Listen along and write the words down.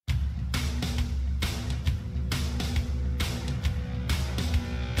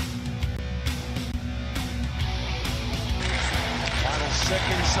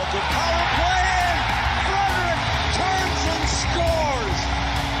seconds of the power play, and Frederick turns and scores.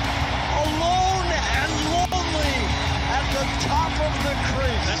 Alone and lonely at the top of the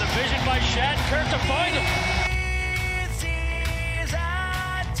crease. And the vision by Shattenkirk to find him.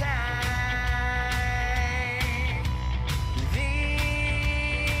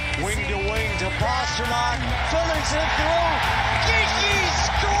 Wing to wing to Pasternak, filters it through. Geeky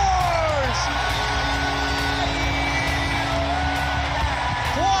scores!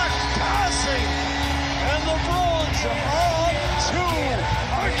 Block passing, and the Bruins are up 2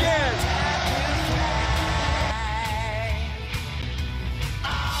 again.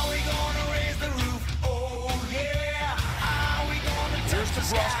 Are we gonna raise the roof? Oh yeah. Are we gonna Here's the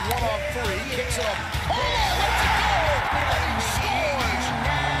Brust 1-on-3, kicks it up. Oh, let's go! And he scores!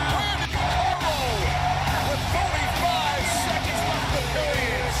 With 35 seconds left in the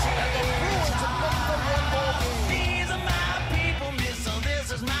period, and the Bruins have won for 1-goal lead. These are my people, miss, so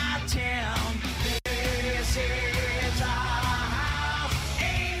this is my town. This is our house.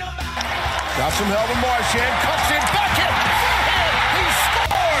 Ain't nobody. Got some help in Marchand, cuts in, Beckett, forehand, he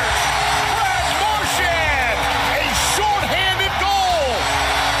scores! Brad Marchand, a short-handed goal,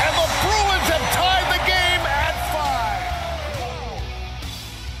 and the Bruins have tied the game at 5.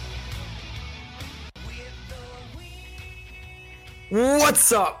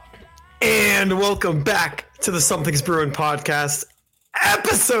 What's up? And welcome back to the Something's Bruin podcast,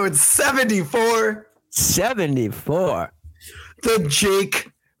 episode 74. 74. The Jake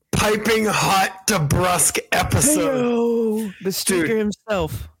piping hot DeBrusque episode. Hello, the streaker Dude.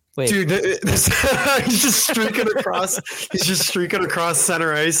 himself. Wait, Dude, he's just streaking across. He's just streaking across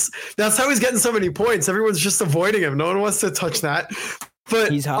center ice. That's how he's getting so many points. Everyone's just avoiding him. No one wants to touch that.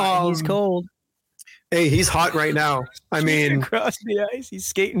 But he's hot. He's cold. Hey, he's hot right now. I mean, Across the ice, he's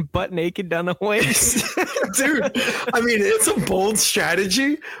skating butt naked down the waist. dude, I mean, it's a bold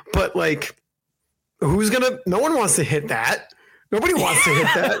strategy, but like, no one wants to hit that. Nobody wants to hit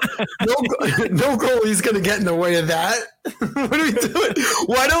that. No goalie's going to get in the way of that. What are we doing?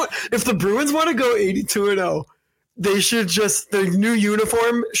 If the Bruins want to go 82-0, they should their new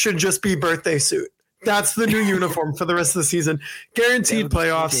uniform should just be birthday suit. That's the new uniform for the rest of the season. Guaranteed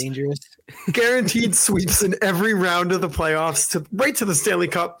playoffs. Dangerous. Guaranteed sweeps in every round of the playoffs right to the Stanley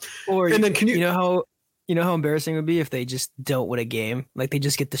Cup. And then you know how embarrassing it would be if they just don't win a game, like they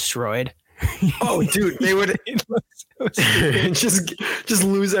just get destroyed. Oh, dude, they would just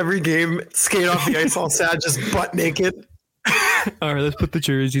lose every game, skate off the ice all sad, just butt naked. All right, let's put the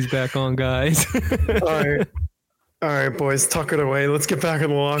jerseys back on, guys. All right, boys, tuck it away. Let's get back in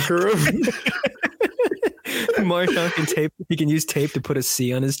the locker room. Marchand can use tape to put a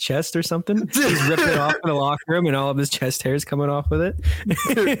C on his chest or something. He's ripping it off in the locker room and all of his chest hairs coming off with it.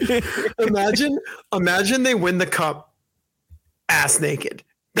 Imagine they win the cup ass naked.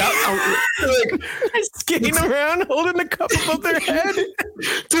 Skating around holding the cup above their head.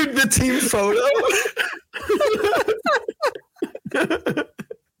 Dude, the team photo.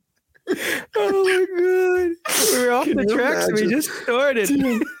 Oh my god. We're off the tracks. We just started.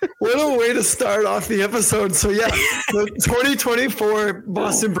 Dude, what a way to start off the episode. So yeah, the 2024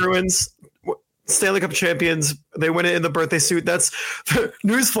 Boston Bruins Stanley Cup champions. They win it in the birthday suit. That's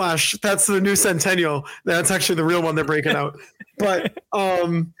newsflash. That's the new centennial. That's actually the real one they're breaking out. But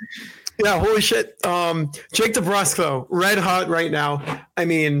yeah, holy shit. Jake DeBrusque though, red hot right now. I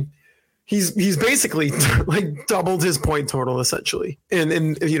mean, he's basically like doubled his point total essentially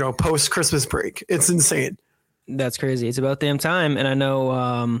in post Christmas break. It's insane. That's crazy. It's about damn time. And I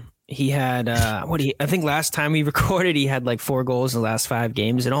know he had I think last time we recorded he had like 4 goals in the last 5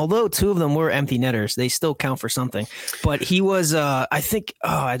 games, and although 2 of them were empty netters, they still count for something. But he was I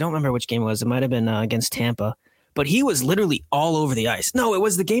don't remember which game it was. It might have been against Tampa, but he was literally all over the ice. No, it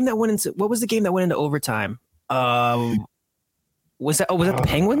was the game that went into overtime. Was that the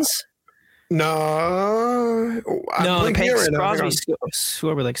Penguins? No, the Penguins. Crosby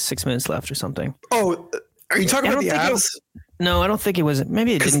scored with like 6 minutes left or something. Oh, are you talking about the Avs? No, I don't think it was.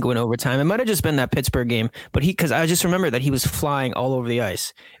 Maybe it didn't go in overtime. It might have just been that Pittsburgh game. But because I just remember that he was flying all over the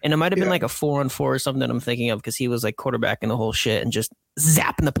ice, and it might have been like a 4-on-4 or something that I'm thinking of, because he was like quarterbacking the whole shit and just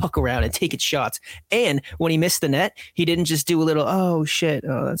zapping the puck around and taking shots. And when he missed the net, he didn't just do a little oh shit,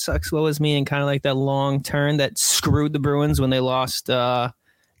 oh that sucks, woe is me, and kind of like that long turn that screwed the Bruins when they lost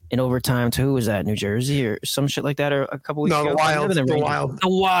in overtime to who was that? New Jersey or some shit like that, or a couple weeks ago. The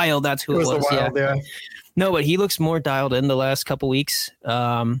Wild. That's who it was. The Wild, yeah. No, but he looks more dialed in the last couple weeks.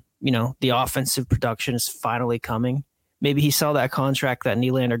 The offensive production is finally coming. Maybe he saw that contract that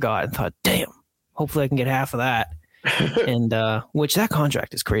Nylander got and thought, damn, hopefully I can get half of that. And which that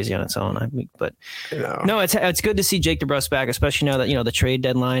contract is crazy on its own. I mean, but no, it's good to see Jake DeBrusk back, especially now that the trade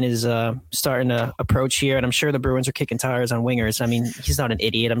deadline is starting to approach here, and I'm sure the Bruins are kicking tires on wingers. I mean, he's not an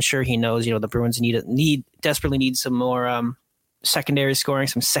idiot. I'm sure he knows the Bruins desperately need some more secondary scoring,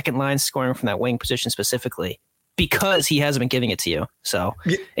 some second line scoring from that wing position specifically, because he hasn't been giving it to you. So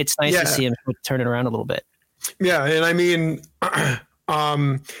it's nice to see him turn it around a little bit. Yeah, and I mean,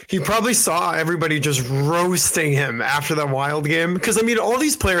 he probably saw everybody just roasting him after that Wild game, because I mean, all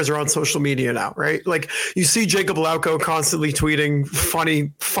these players are on social media now, right? Like, you see Jacob Lauko constantly tweeting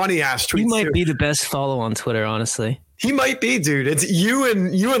funny ass tweets. He might be the best follow on Twitter, honestly. He might be, dude. It's you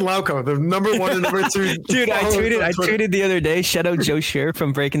and Lauko, the number 1 and number 2. Dude, I tweeted the other day. Shout out Joe Scheer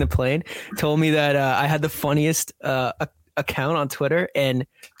from Breaking the Plane. Told me that I had the funniest account on Twitter, and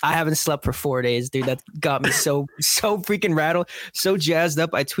I haven't slept for 4 days, dude. That got me so freaking rattled, so jazzed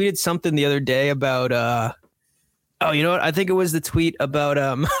up. I tweeted something the other day about oh, you know what? I think it was the tweet about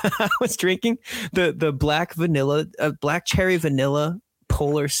I was drinking the black cherry vanilla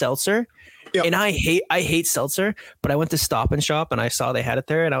polar seltzer. Yep. And I hate seltzer, but I went to Stop and Shop and I saw they had it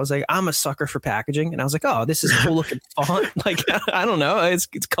there, and I was like, I'm a sucker for packaging, and I was like, oh, this is cool looking font. Like, I don't know, it's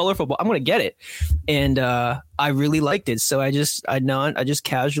colorful, but I'm gonna get it, and I really liked it. So I just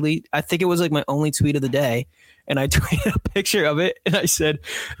casually, I think it was like my only tweet of the day, and I tweeted a picture of it, and I said,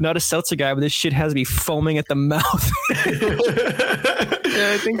 not a seltzer guy, but this shit has me foaming at the mouth.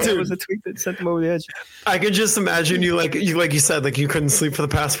 Yeah, I think that was the tweet that sent them over the edge. I could just imagine you, like you said, like you couldn't sleep for the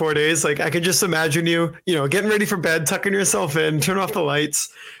past 4 days. Like, I could just imagine you, getting ready for bed, tucking yourself in, turn off the lights,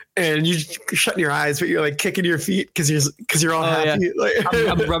 and you shutting your eyes, but you're like kicking your feet because you're all happy. Yeah. Like,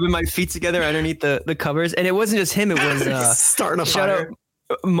 I'm rubbing my feet together underneath the covers, and it wasn't just him. It was starting a fire.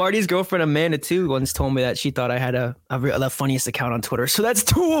 Marty's girlfriend Amanda too once told me that she thought I had the funniest account on Twitter. So that's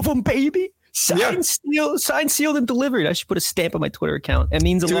 2 of them, baby. Signed, sealed, and delivered. I should put a stamp on my Twitter account. It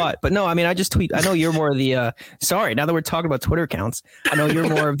means a lot. But no, I mean, I just tweet. I know you're more of the sorry, now that we're talking about Twitter accounts, I know you're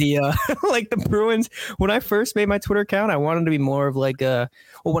more of the like the Bruins. When I first made my Twitter account, I wanted to be more of like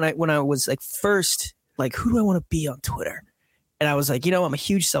when I was like first, like, who do I want to be on Twitter? And I was like, I'm a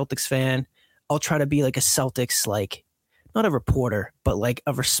huge Celtics fan. I'll try to be like a Celtics, like, not a reporter, but like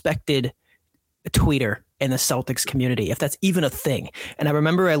a respected tweeter in the Celtics community, if that's even a thing. And I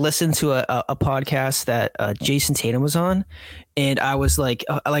remember I listened to a podcast that Jason Tatum was on, and I was like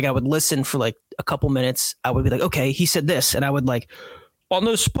I would listen for like a couple minutes. I would be like, okay, he said this, and I would like, on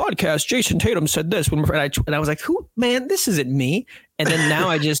this podcast, Jason Tatum said this, and I was like, who, man, this isn't me. And then now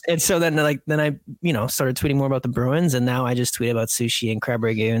I started tweeting more about the Bruins, and now I just tweet about sushi and crab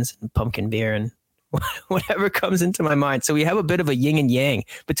rangoons and pumpkin beer and whatever comes into my mind. So we have a bit of a yin and yang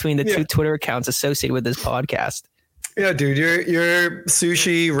between the two Twitter accounts associated with this podcast. Yeah, dude, you're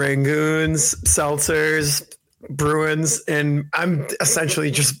sushi, rangoons, seltzers, Bruins, and I'm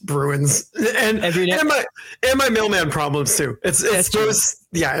essentially just Bruins, and my mailman problems too. It's those,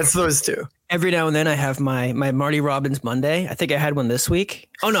 it's those two. Every now and then I have my Marty Robbins Monday. I think I had one this week.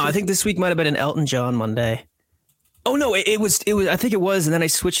 Oh no, I think this week might have been an Elton John Monday. Oh no, it was. I think it was, and then I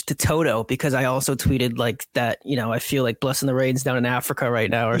switched to Toto because I also tweeted like that. I feel like blessing the rains down in Africa right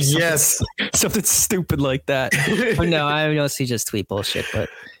now, or something stupid like that. But no, I mostly just tweet bullshit. But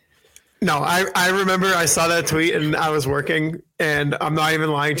no, I remember I saw that tweet and I was working, and I'm not even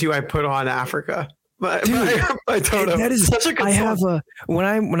lying to you. I put on Africa. But Toto. That is such a good song. When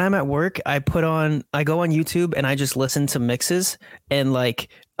I'm at work, I go on YouTube and I just listen to mixes, and like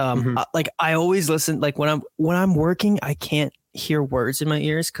I always listen, like when I'm working, I can't hear words in my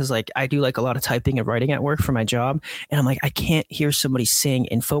ears because like I do like a lot of typing and writing at work for my job, and I'm like, I can't hear somebody sing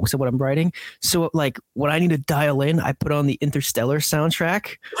and focus on what I'm writing. So like when I need to dial in, I put on the Interstellar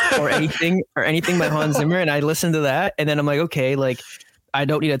soundtrack or anything by Hans Zimmer, and I listen to that, and then I'm like, okay, like I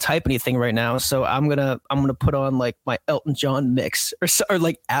don't need to type anything right now, so I'm gonna put on like my Elton John mix or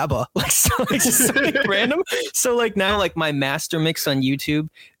like ABBA, like something random. So like now, like my master mix on YouTube,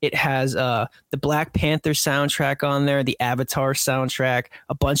 it has the Black Panther soundtrack on there, the Avatar soundtrack,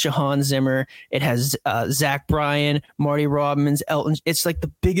 a bunch of Hans Zimmer. It has Zach Bryan, Marty Robbins, Elton. It's like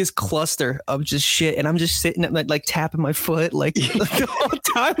the biggest cluster of just shit, and I'm just sitting at like tapping my foot like the whole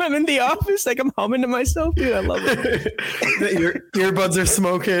time I'm in the office, like I'm humming to myself, dude. I love it. Your earbuds are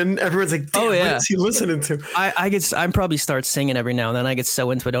smoking. Everyone's like, damn, what is he listening to? I'm probably start singing every now and then. I get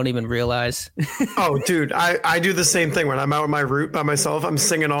so into it, I don't even realize. Oh, dude, I do the same thing when I'm out on my route by myself. I'm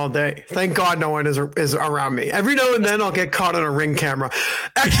singing all day. Thank God no one is around me. Every now and then I'll get caught on a Ring camera.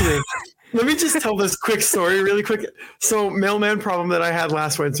 Actually, let me just tell this quick story really quick. So mailman problem that I had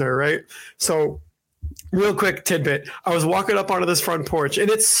last winter, right? So Real quick tidbit. I was walking up onto this front porch and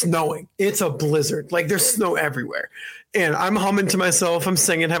it's snowing. It's a blizzard. Like there's snow everywhere. And I'm humming to myself. I'm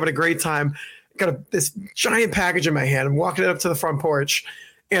singing, having a great time. Got this giant package in my hand. I'm walking it up to the front porch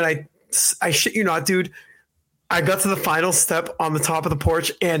and I shit you not, dude. I got to the final step on the top of the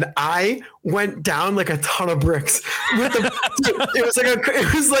porch and I went down like a ton of bricks. It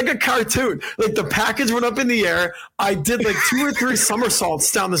was like a cartoon. Like the package went up in the air. I did like 2 or 3 somersaults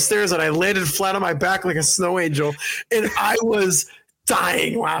down the stairs and I landed flat on my back like a snow angel. And I was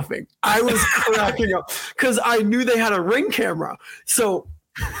dying laughing. I was cracking up because I knew they had a Ring camera. So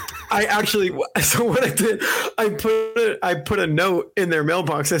what I did, I put a note in their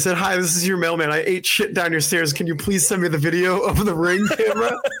mailbox. I said, "Hi, this is your mailman. I ate shit down your stairs. Can you please send me the video of the Ring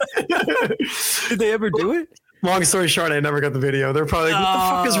camera?" Did they ever do it? Long story short, I never got the video. They're probably like, "What the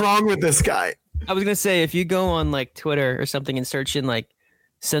fuck is wrong with this guy?" I was gonna say, if you go on like Twitter or something and search in like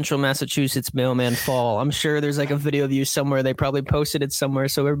Central Massachusetts mailman fall, I'm sure there's like a video of you somewhere. They probably posted it somewhere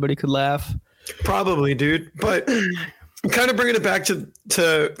so everybody could laugh. Probably, dude. But kind of bringing it back to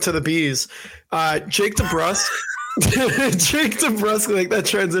the bees, Jake DeBrusk. Jake DeBrusk, like that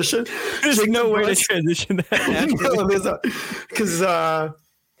transition. There's no way to transition that. Because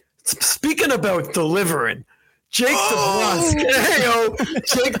speaking about delivering, Jake DeBrusk.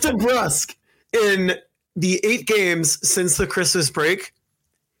 Jake DeBrusk in the 8 games since the Christmas break,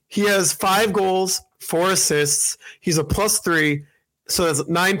 he has 5 goals, 4 assists. He's a +3. So that's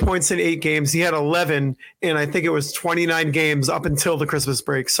 9 points in 8 games. He had 11, and I think it was 29 games up until the Christmas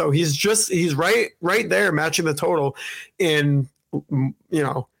break. So he's right there matching the total in,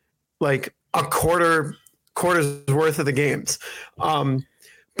 like a quarter's worth of the games.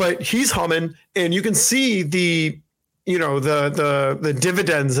 But he's humming, and you can see the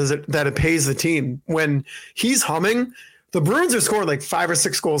dividends that it pays the team. When he's humming, the Bruins are scoring like 5 or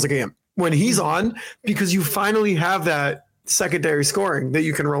 6 goals a game when he's on, because you finally have that secondary scoring that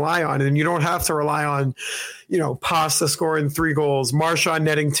you can rely on, and you don't have to rely on, Pasta scoring 3 goals, Marchand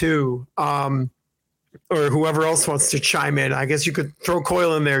netting 2, or whoever else wants to chime in. I guess you could throw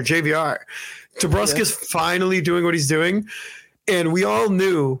Coyle in there, JVR. DeBrusk is finally doing what he's doing, and we all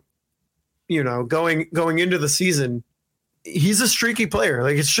knew, going into the season, he's a streaky player.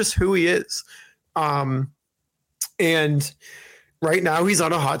 Like, it's just who he is. And right now he's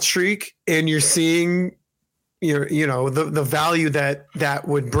on a hot streak, and you're seeing the value that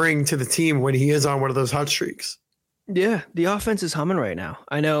would bring to the team when he is on one of those hot streaks. Yeah, the offense is humming right now.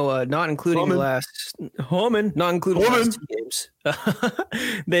 I know, not including the last last 2 games.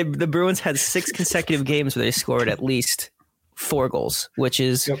 The Bruins had 6 consecutive games where they scored at least 4 goals, which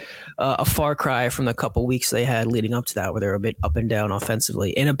is a far cry from the couple weeks they had leading up to that, where they were a bit up and down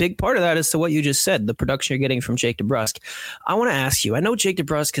offensively. And a big part of that is to what you just said, the production you're getting from Jake DeBrusk. I want to ask you, I know Jake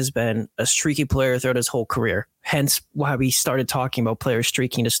DeBrusk has been a streaky player throughout his whole career, hence why we started talking about players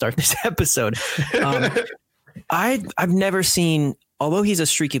streaking to start this episode. I've never seen, although he's a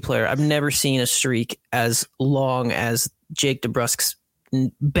streaky player, I've never seen a streak as long as Jake DeBrusk's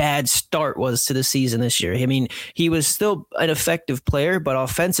bad start was to the season this year. I mean, he was still an effective player, but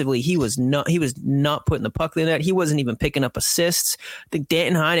offensively, he was not putting the puck in the net. He wasn't even picking up assists. I think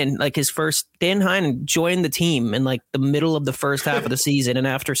Dan Heinen joined the team in like the middle of the first half of the season, and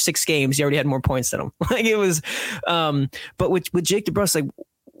after 6 games, he already had more points than him. Like it was, but with Jake DeBrusk, like,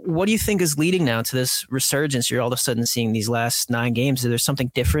 what do you think is leading now to this resurgence? You're all of a sudden seeing these last 9 games. Is there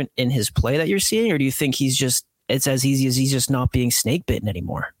something different in his play that you're seeing, or do you think it's as easy as he's just not being snake bitten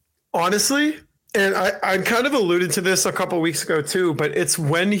anymore? Honestly, and I kind of alluded to this a couple of weeks ago too, but it's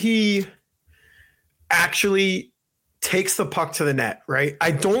when he actually takes the puck to the net, right? I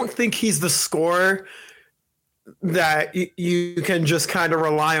don't think he's the scorer that you can just kind of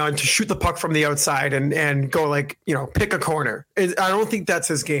rely on to shoot the puck from the outside and go like, pick a corner. I don't think that's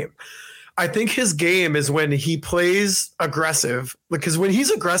his game. I think his game is when he plays aggressive, because when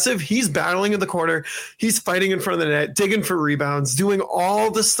he's aggressive, he's battling in the corner. He's fighting in front of the net, digging for rebounds, doing all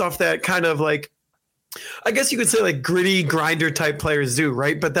the stuff that kind of like, I guess you could say like gritty grinder type players do,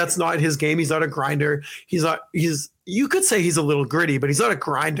 right? But that's not his game. He's not a grinder. You could say he's a little gritty, but he's not a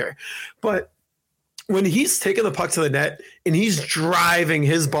grinder. But when he's taking the puck to the net and he's driving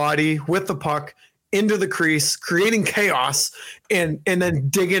his body with the puck into the crease, creating chaos, and then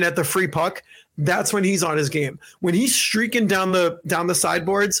digging at the free puck, that's when he's on his game. When he's streaking down the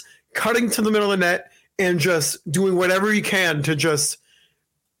sideboards, cutting to the middle of the net, and just doing whatever he can to just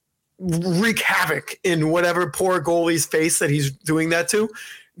wreak havoc in whatever poor goalie's face that he's doing that to,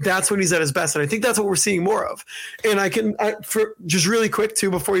 that's when he's at his best. And I think that's what we're seeing more of. And for just really quick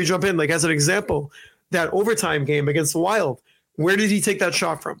too, before you jump in, like as an example, that overtime game against the Wild, Where did he take that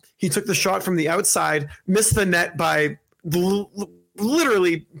shot from? He took the shot from the outside, missed the net by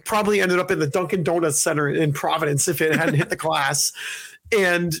literally probably ended up in the Dunkin' Donuts Center in Providence if it hadn't hit the glass.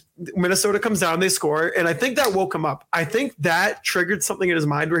 And Minnesota comes down, they score. And I think that woke him up. I think that triggered something in his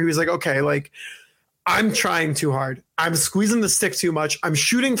mind where he was like, okay, like I'm trying too hard. I'm squeezing the stick too much. I'm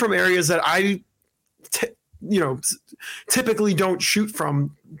shooting from areas that I typically don't shoot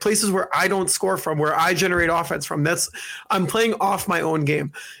from, places where I don't score from, where I generate offense from. I'm playing off my own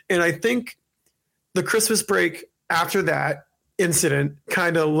game. And I think the Christmas break after that incident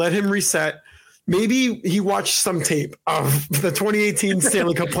kind of let him reset. Maybe he watched some tape of the 2018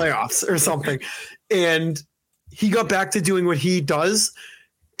 Stanley Cup playoffs or something, and he got back to doing what he does,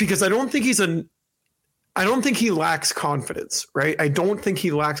 because I don't think he lacks confidence, right? I don't think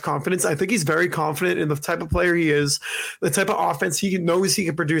he lacks confidence. I think he's very confident in the type of player he is, the type of offense he knows he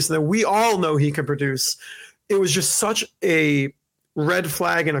can produce, and that we all know he can produce. It was just such a red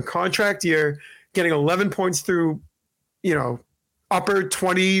flag in a contract year, getting 11 points through, upper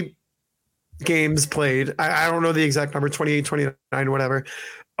 20 games played. I don't know the exact number, 28, 29, whatever.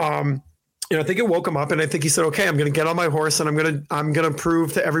 I think it woke him up, and I think he said, okay, I'm going to get on my horse, and I'm going to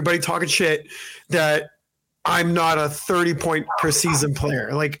prove to everybody talking shit that I'm not a 30 point per season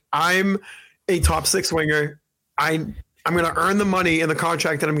player. Like, I'm a top 6 winger. I'm going to earn the money in the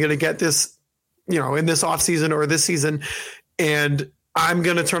contract that I'm going to get this, in this offseason or this season. And I'm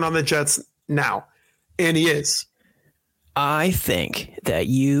going to turn on the Jets now. And he is. I think that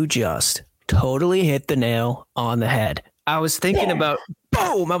you just totally hit the nail on the head. I was thinking about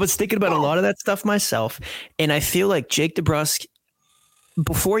a lot of that stuff myself. And I feel like Jake DeBrusk,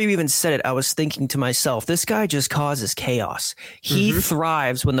 before you even said it, I was thinking to myself, this guy just causes chaos. He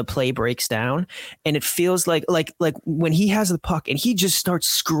thrives when the play breaks down, and it feels like when he has the puck and he just starts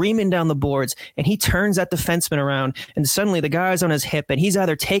screaming down the boards and he turns that defenseman around, and suddenly the guy's on his hip and he's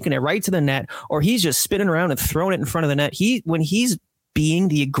either taking it right to the net or he's just spinning around and throwing it in front of the net. When he's being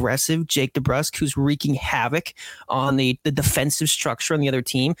the aggressive Jake DeBrusk who's wreaking havoc on the defensive structure on the other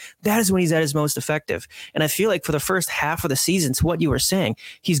team, that is when he's at his most effective. And I feel like for the first half of the season, to what you were saying,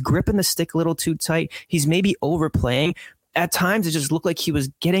 he's gripping the stick a little too tight. He's maybe overplaying. At times, it just looked like he was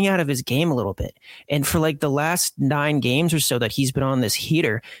getting out of his game a little bit. And for like the last 9 games or so that he's been on this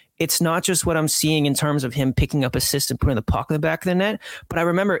heater, it's not just what I'm seeing in terms of him picking up assists and putting the puck in the back of the net. But I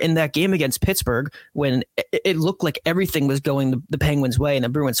remember in that game against Pittsburgh, when it looked like everything was going the Penguins' way and the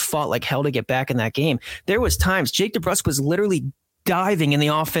Bruins fought like hell to get back in that game, there was times Jake DeBrusk was literally diving in the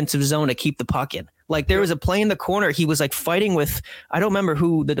offensive zone to keep the puck in. Like, there was a play in the corner. He was like fighting with, I don't remember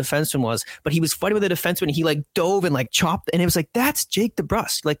who the defenseman was, but he was fighting with the defenseman. He like dove and like chopped, and it was like, that's Jake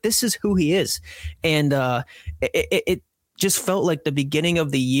DeBrusk. Like, this is who he is. And it just felt like the beginning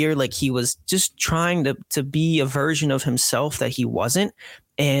of the year, like he was just trying to be a version of himself that he wasn't.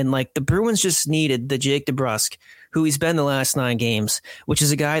 And like the Bruins just needed the Jake DeBrusk who he's been the last 9 games, which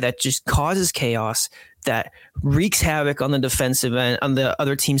is a guy that just causes chaos, that wreaks havoc on the defensive end, on the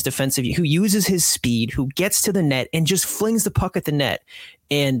other team's defensive, who uses his speed, who gets to the net and just flings the puck at the net.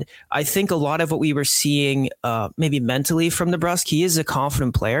 And I think a lot of what we were seeing maybe mentally from DeBrusk, he is a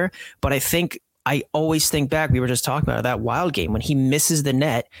confident player, but I always think back, we were just talking about that Wild game when he misses the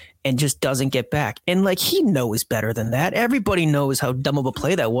net and just doesn't get back. And like, he knows better than that. Everybody knows how dumb of a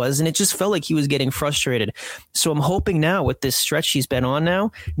play that was. And it just felt like he was getting frustrated. So I'm hoping now with this stretch he's been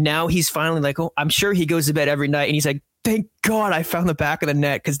on now he's finally like, oh, I'm sure he goes to bed every night and he's like, thank God I found the back of the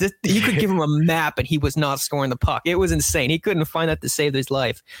net, because you could give him a map and he was not scoring the puck. It was insane. He couldn't find that to save his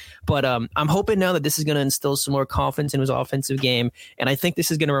life. But I'm hoping now that this is going to instill some more confidence in his offensive game. And I think this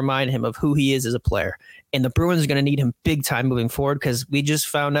is going to remind him of who he is as a player. And the Bruins are going to need him big time moving forward, because we just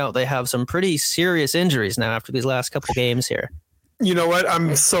found out they have some pretty serious injuries now after these last couple games here. You know what?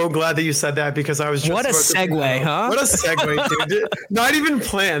 I'm so glad that you said that, because I was just what a segue, huh? What a segue, dude. Not even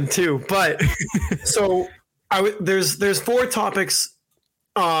planned too, but so there's 4 topics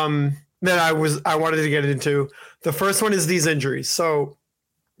that I wanted to get into. The first one is these injuries. So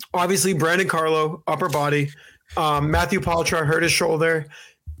obviously Brandon Carlo, upper body, Matthew Paltrow hurt his shoulder,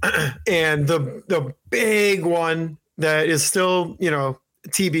 and the big one that is still,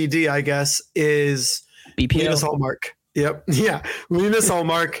 TBD, I guess, is Linus Ullmark. Yep. Yeah. Linus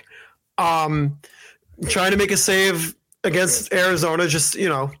Ullmark, trying to make a save against Arizona, just,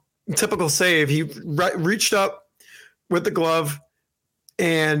 typical save. He reached up with the glove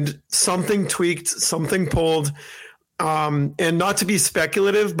and something tweaked, something pulled. And not to be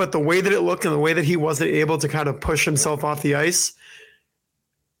speculative, but the way that it looked and the way that he wasn't able to kind of push himself off the ice,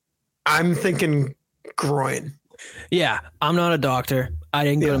 I'm thinking groin. Yeah. I'm not a doctor. I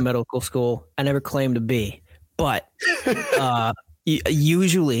didn't go to medical school. I never claimed to be. But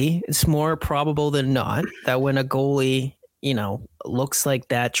usually it's more probable than not that when a goalie, looks like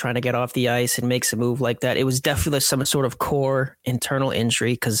that, trying to get off the ice and makes a move like that, it was definitely some sort of core internal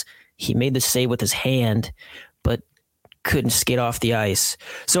injury because he made the save with his hand, but couldn't skate off the ice.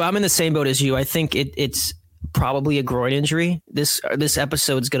 So I'm in the same boat as you. I think it's probably a groin injury. This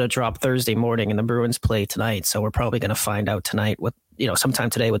episode's going to drop Thursday morning and the Bruins play tonight. So we're probably going to find out tonight sometime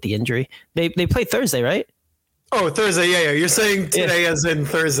today with the injury. They play Thursday, right? Oh, Thursday. Yeah. You're saying today as in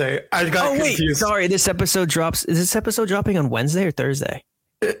Thursday. I got confused. Sorry. This episode drops. Is this episode dropping on Wednesday or Thursday?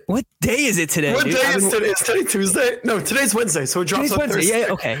 What day is it today? What dude? day is today? Is today Tuesday? No, today's Wednesday. So it drops on Thursday.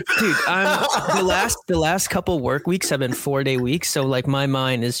 Yeah. Okay. Dude, the last couple work weeks have been 4-day weeks. So like my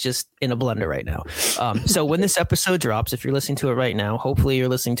mind is just in a blender right now. So when this episode drops, if you're listening to it right now, hopefully you're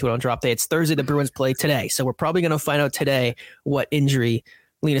listening to it on drop day. It's Thursday. The Bruins play today. So we're probably going to find out today what injury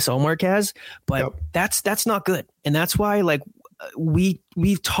Linus Ullmark has, but that's not good. And that's why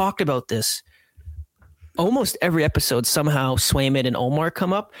we've talked about this almost every episode. Somehow Swayman and Ullmark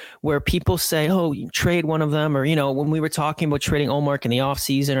come up where people say, oh, you trade one of them. Or, when we were talking about trading Ullmark in the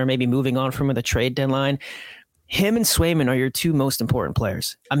offseason or maybe moving on from the trade deadline, him and Swayman are your two most important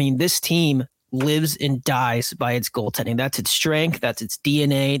players. I mean, this team lives and dies by its goaltending. That's its strength. That's its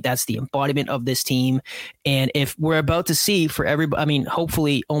DNA. That's the embodiment of this team. And if we're about to see for everybody, I mean,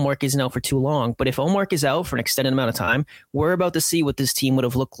 hopefully Ullmark isn't out for too long, but if Ullmark is out for an extended amount of time, we're about to see what this team would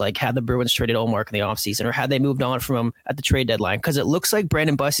have looked like had the Bruins traded Ullmark in the offseason or had they moved on from him at the trade deadline. Because it looks like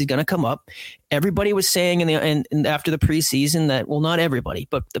Brandon Buss is going to come up. Everybody was saying and after the preseason that, well, not everybody,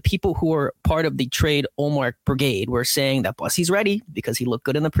 but the people who are part of the trade Ullmark brigade were saying that Bussy's ready because he looked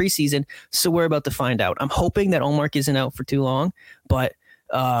good in the preseason. So we're about to find out. I'm hoping that Ullmark isn't out for too long, but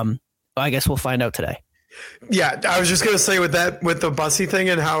I guess we'll find out today. Yeah, I was just going to say with the Bussy thing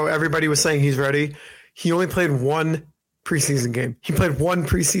and how everybody was saying he's ready, he only played one preseason game. He played one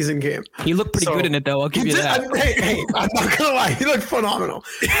preseason game. He looked pretty good in it, though. I'll give you that. Hey, I'm not going to lie. He looked phenomenal.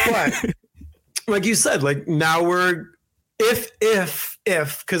 But like you said, now we're if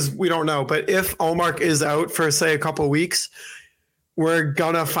because we don't know, but if Ullmark is out for say a couple of weeks, we're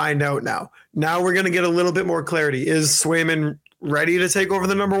gonna find out now. Now we're gonna get a little bit more clarity. Is Swayman ready to take over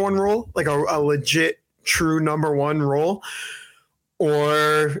the number one role, like a legit, true number one role,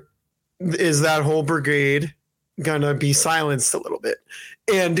 or is that whole brigade gonna be silenced a little bit?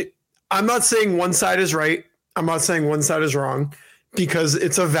 And I'm not saying one side is right. I'm not saying one side is wrong, because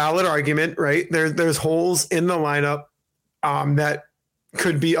it's a valid argument, right? There's holes in the lineup that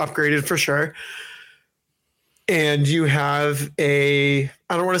could be upgraded for sure. And you have I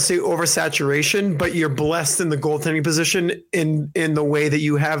don't want to say oversaturation, but you're blessed in the goaltending position in the way that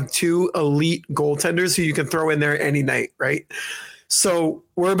you have two elite goaltenders who you can throw in there any night, right? So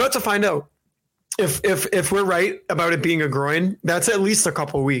we're about to find out if we're right about it being a groin. That's at least a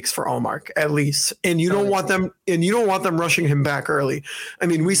couple of weeks for Ullmark, at least. And you don't want them rushing him back early. I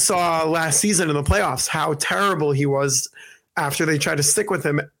mean, we saw last season in the playoffs how terrible he was after they tried to stick with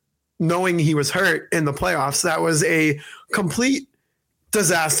him, knowing he was hurt in the playoffs. That was a complete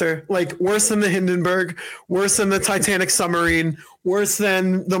disaster, like worse than the Hindenburg, worse than the Titanic submarine, worse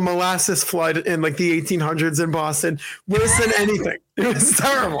than the molasses flood in like the 1800s in Boston, worse than anything. It was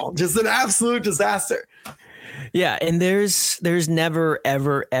terrible, just an absolute disaster. Yeah, and there's never,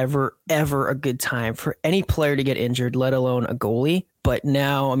 ever, ever, ever a good time for any player to get injured, let alone a goalie. But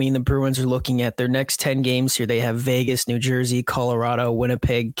now, I mean, the Bruins are looking at their next 10 games here. They have Vegas, New Jersey, Colorado,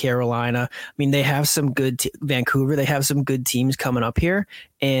 Winnipeg, Carolina. I mean, they have some good Vancouver. They have some good teams coming up here,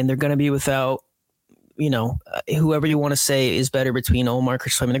 and they're going to be without, whoever you want to say is better between Ullmark or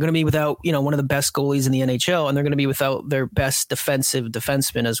Swayman. They're going to be without, one of the best goalies in the NHL, and they're going to be without their best defensive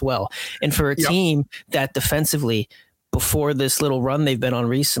defenseman as well. And for a team that defensively, before this little run they've been on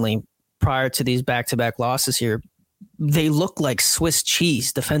recently, prior to these back-to-back losses here, they looked like Swiss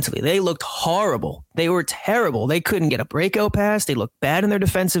cheese defensively. They looked horrible. They were terrible. They couldn't get a breakout pass. They looked bad in their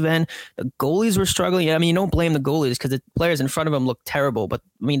defensive end. The goalies were struggling. I mean, you don't blame the goalies because the players in front of them looked terrible, but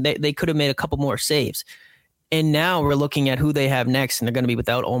I mean, they could have made a couple more saves. And now we're looking at who they have next, and they're going to be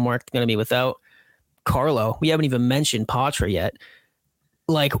without Ullmark. They're going to be without Carlo. We haven't even mentioned Patra yet.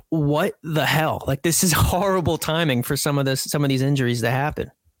 Like, what the hell? Like, this is horrible timing for some of these injuries to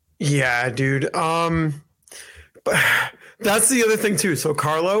happen. Yeah, dude. But that's the other thing too. So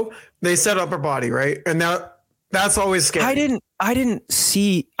Carlo, they said upper body, right? And that's always scary.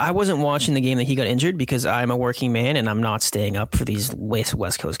 I wasn't watching the game that he got injured because I'm a working man and I'm not staying up for these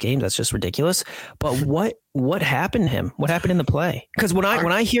West Coast games. That's just ridiculous. But what happened to him? What happened in the play? Because when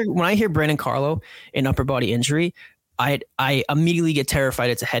I hear Brandon Carlo in upper body injury, I immediately get terrified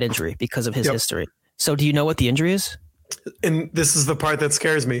it's a head injury because of his history. So do you know what the injury is? And this is the part that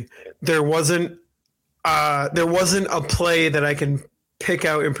scares me. There wasn't a play that I can pick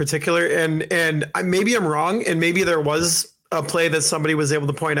out in particular, and maybe I'm wrong, and maybe there was a play that somebody was able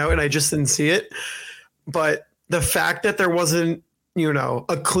to point out and I just didn't see it. But the fact that there wasn't,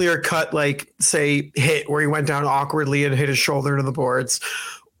 a clear cut, like say hit where he went down awkwardly and hit his shoulder into the boards,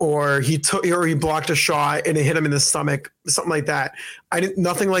 or he blocked a shot and it hit him in the stomach, something like that.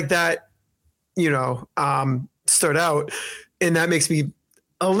 Nothing like that, stood out. And that makes me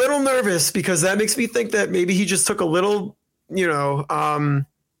a little nervous because that makes me think that maybe he just took a little,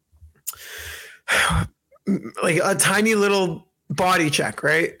 like a tiny little body check,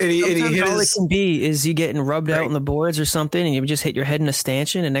 right? And he hit all it can be is you getting rubbed out on the boards or something, and you just hit your head in a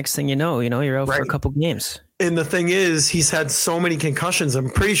stanchion, and next thing you know, you're out for a couple games. And the thing is, he's had so many concussions. I'm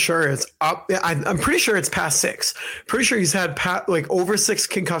pretty sure it's up. I'm pretty sure it's past 6. Pretty sure he's had over 6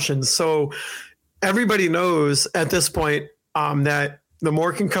 concussions. So everybody knows at this point that the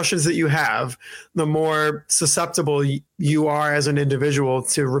more concussions that you have, the more susceptible you are as an individual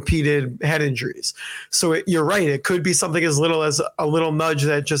to repeated head injuries. So you're right. It could be something as little as a little nudge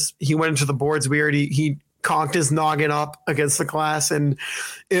that just he went into the boards weird. He conked his noggin up against the glass and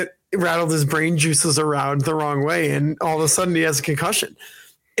it rattled his brain juices around the wrong way. And all of a sudden he has a concussion.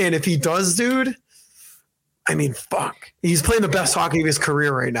 And if he does, dude, I mean, fuck. He's playing the best hockey of his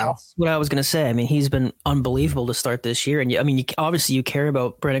career right now. That's what I was going to say. I mean, he's been unbelievable to start this year. And obviously you care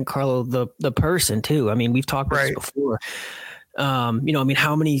about Brandon Carlo, the person too. I mean, we've talked about this before. How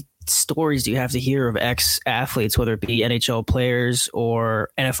many stories do you have to hear of ex-athletes, whether it be NHL players or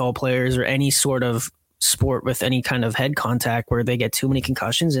NFL players or any sort of sport with any kind of head contact where they get too many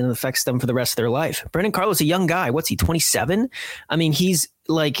concussions and it affects them for the rest of their life? Brandon Carlo's a young guy. What's he, 27? I mean, he's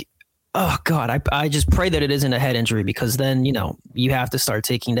like, oh God, I just pray that it isn't a head injury, because then, you have to start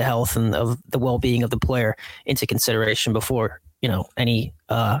taking the health and of the well-being of the player into consideration before, any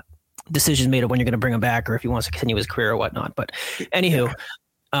decision made of when you're going to bring him back or if he wants to continue his career or whatnot. But anywho,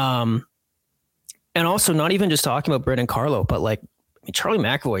 and also not even just talking about Brandon Carlo, but Charlie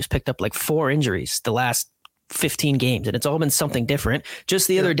McAvoy's picked up 4 injuries the last 15 games, and it's all been something different. Just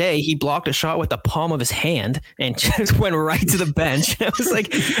the other day, he blocked a shot with the palm of his hand and just went right to the bench. I was like,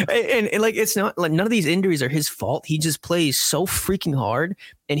 and it's not like none of these injuries are his fault. He just plays so freaking hard,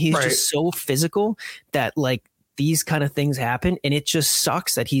 and he's just so physical that these kind of things happen, and it just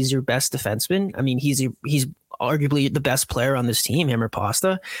sucks that he's your best defenseman. I mean, he's arguably the best player on this team, him or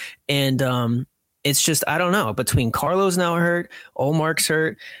Pasta, and it's just, I don't know. Between Carlo's now hurt, Olmark's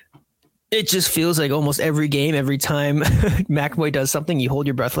hurt. It just feels like almost every game, every time McAvoy does something, you hold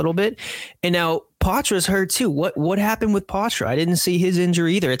your breath a little bit. And now Patra's hurt too. What happened with Patra? I didn't see his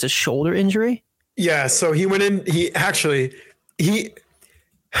injury either. It's a shoulder injury. Yeah. So he went in.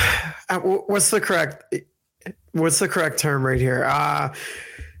 What's the correct term right here?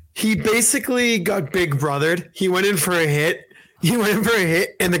 He basically got big brothered. He went in for a hit.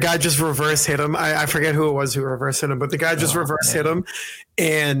 And the guy just reverse hit him. I forget who it was who reverse hit him, but the guy just hit him,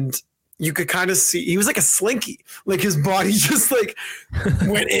 and you could kind of see he was like a slinky, his body just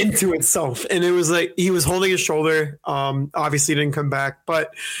went into itself. And it was he was holding his shoulder. Obviously didn't come back,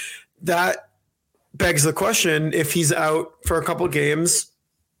 but that begs the question, if he's out for a couple games,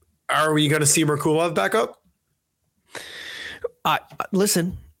 are we going to see Merkulov back up?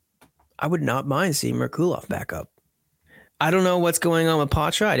 Listen, I would not mind seeing Merkulov back up. I don't know what's going on with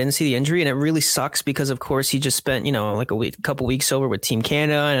Patra. I didn't see the injury, and it really sucks because, of course, he just spent, a couple weeks over with Team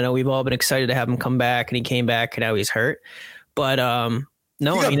Canada, and I know we've all been excited to have him come back, and he came back, and now he's hurt. But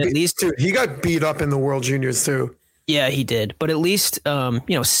no, at least he got beat up in the World Juniors too. Yeah, he did. But at least,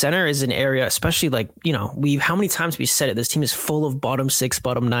 center is an area, especially how many times we said it, this team is full of bottom 6,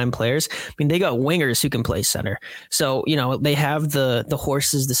 bottom 9 players. I mean, they got wingers who can play center. So, they have the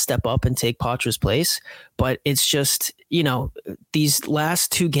horses to step up and take Patra's place. But it's just, these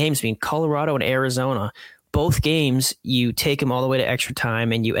last 2 games, Colorado and Arizona, both games, you take them all the way to extra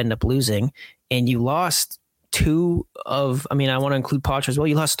time and you end up losing. And you lost 2 of, I want to include Patra as well.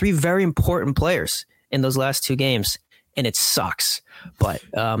 You lost 3 very important players in those last 2 games, and it sucks. But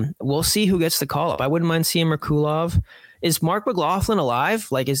we'll see who gets the call up. I wouldn't mind seeing Merkulov. Is Mark McLaughlin alive?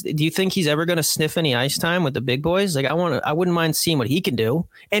 Do you think he's ever going to sniff any ice time with the big boys? I wouldn't mind seeing what he can do.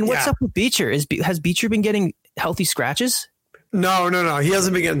 And what's up with Beecher? Has Beecher been getting healthy scratches? No. He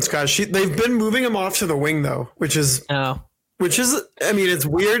hasn't been getting scratches. They've been moving him off to the wing though, which is, it's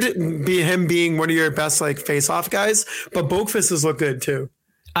weird him being one of your best face-off guys, but Boakfist has looked good too.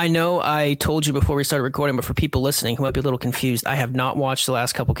 I know I told you before we started recording, but for people listening who might be a little confused, I have not watched the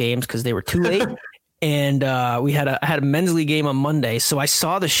last couple games because they were too late. and I had a men's league game on Monday, so I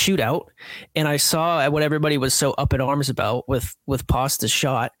saw the shootout, and I saw what everybody was so up in arms about with Pasta's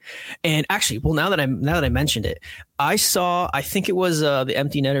shot. And actually, well, now that I mentioned it, I think it was the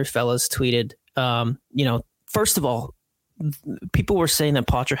Empty Netter fellas tweeted. First of all, people were saying that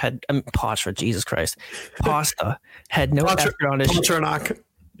Pasta had no effort on his shot.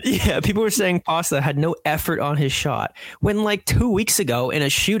 Yeah, people were saying Pasta had no effort on his shot. When like 2 weeks ago in a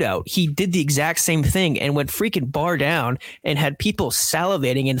shootout, he did the exact same thing and went freaking bar down and had people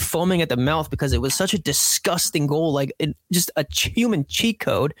salivating and foaming at the mouth because it was such a disgusting goal, like just a human cheat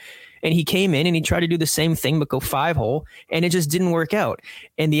code. And he came in and he tried to do the same thing but go 5-hole, and it just didn't work out.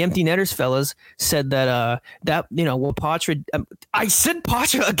 And the Empty Netters fellas said that Patra. I said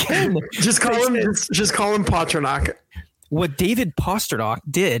Patra again. Just call him Pasternak. What David Pasternak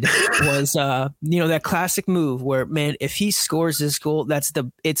did was, that classic move where, man, if he scores this goal,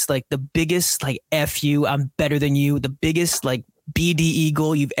 it's like the biggest, like, F you, I'm better than you, the biggest, like, BDE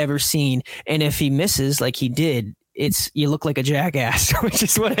goal you've ever seen. And if he misses like he did, you look like a jackass, which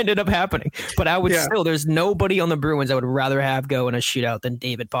is what ended up happening. But I would still, there's nobody on the Bruins I would rather have go in a shootout than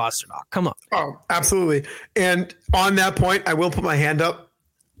David Pasternak. Come on. Oh, absolutely. And on that point, I will put my hand up.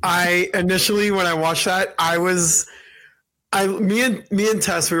 Initially, when I watched that, me and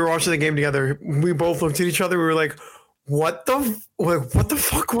Tess, we were watching the game together. We both looked at each other. We were like, what the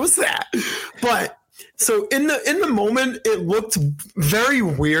fuck was that? But so in the moment, it looked very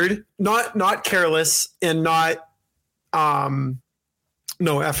weird, not careless and not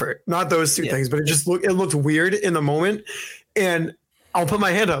no effort, not those two things, but it looked weird in the moment. And I'll put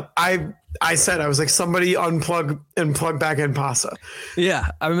my hand up. I said, I was like, somebody unplug and plug back in Pasta.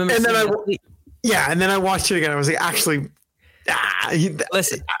 Yeah, I remember. And then and then I watched it again. I was like, actually.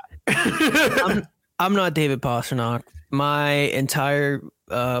 Listen, I'm not David Pasternak. My entire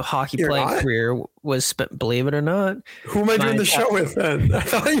hockey playing career was spent, believe it or not. Who am I doing the show with then? I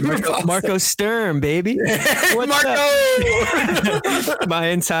thought you were Marco Sturm, baby. Marco! My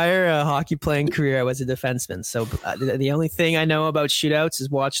entire hockey playing career, I was a defenseman. So the only thing I know about shootouts is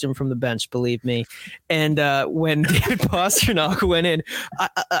watch them from the bench, believe me. And when David Pasternak went in,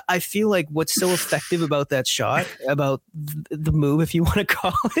 I feel like what's so effective about that shot, about the move, if you want to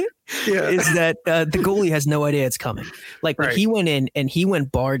call it, is that the goalie has no idea it's coming. Like when he went in and he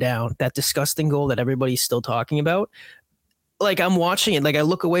went bar down, that disgusting goal that everybody's still talking about. Like I'm watching it, like I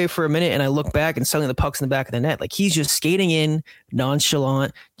look away for a minute and I look back and suddenly the puck's in the back of the net. Like he's just skating in,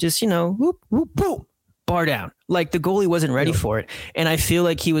 nonchalant, just, whoop, whoop, whoop, bar down. Like the goalie wasn't ready for it. And I feel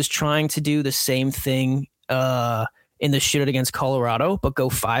like he was trying to do the same thing in the shootout against Colorado, but go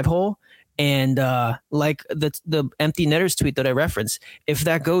 5-hole. And like the Empty Netters tweet that I referenced, if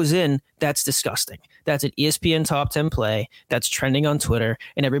that goes in, that's disgusting. That's an ESPN top 10 play. That's trending on Twitter,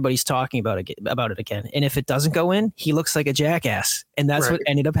 and everybody's talking about it again. And if it doesn't go in, he looks like a jackass, and that's what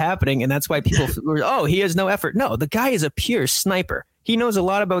ended up happening. And that's why people were, he has no effort. No, the guy is a pure sniper. He knows a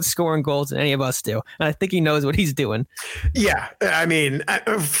lot about scoring goals than any of us do, and I think he knows what he's doing. Yeah, I mean,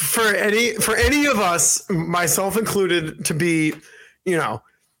 for any of us, myself included, to be,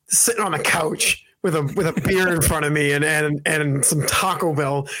 sitting on a couch with a beer in front of me and some Taco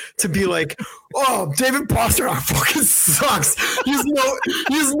Bell, to be like, oh, David Pasternak fucking sucks. He's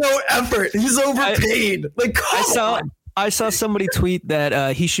no effort. He's overpaid. I saw somebody tweet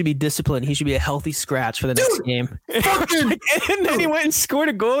that he should be disciplined. He should be a healthy scratch for the next game. And then he went and scored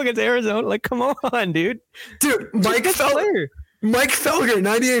a goal against Arizona. Like, come on, dude. Dude, Mike Felger,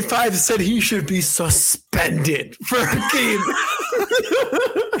 98.5, said he should be suspended for a game.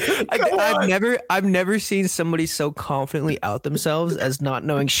 I've never seen somebody so confidently out themselves as not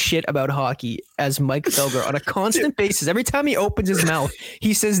knowing shit about hockey as Mike Felger on a constant basis. Every time he opens his mouth,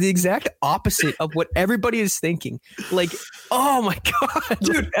 he says the exact opposite of what everybody is thinking. Like, oh my God,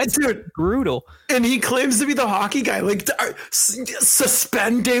 dude, that's brutal. And he claims to be the hockey guy. Like,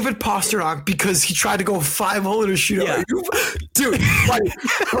 suspend David Pasternak because he tried to go 5-hole in a shootout. Yeah. Dude, buddy,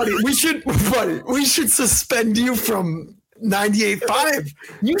 we should suspend you from 98.5.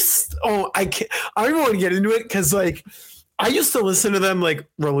 I can't. I don't even want to get into it because, like, I used to listen to them like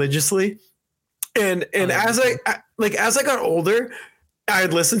religiously, and as I got older,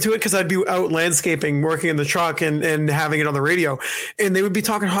 I'd listen to it because I'd be out landscaping, working in the truck, and having it on the radio, and they would be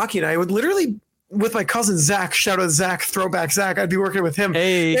talking hockey, and I would literally, with my cousin Zach, shout out Zach, throwback Zach, I'd be working with him,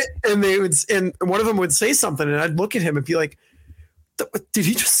 and one of them would say something, and I'd look at him and be like, did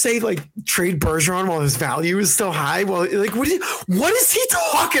he just say like trade Bergeron while his value is still high? Well, like, what is he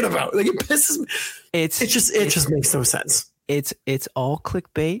talking about? Like, it pisses me. It just makes no sense. it's all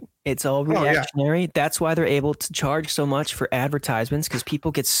clickbait. It's all reactionary. That's why they're able to charge so much for advertisements, because people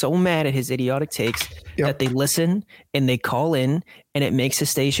get so mad at his idiotic takes that they listen and they call in, and it makes the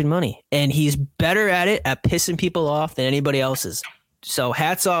station money. And he's better at it, at pissing people off, than anybody else's. So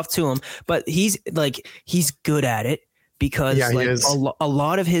hats off to him. But he's good at it, because a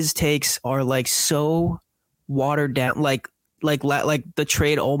lot of his takes are like so watered down, like the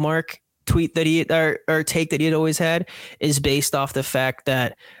trade Olmark tweet that he or take that he had always had is based off the fact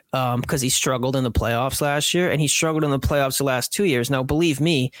that because he struggled in the playoffs last year, and he struggled in the playoffs the last 2 years. Now, believe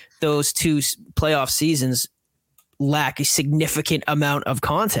me, those two playoff seasons lack a significant amount of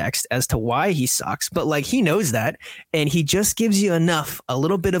context as to why he sucks, but like he knows that, and he just gives you a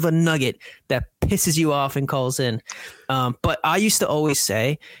little bit of a nugget that pisses you off and calls in. But I used to always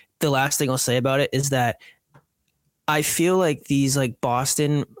say, the last thing I'll say about it is that I feel like these like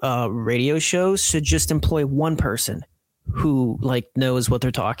Boston radio shows should just employ one person who like knows what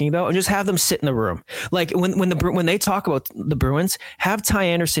they're talking about, and just have them sit in the room. Like when they talk about the Bruins, have Ty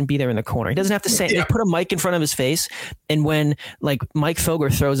Anderson be there in the corner. He doesn't have to say. They put a mic in front of his face, and when like Mike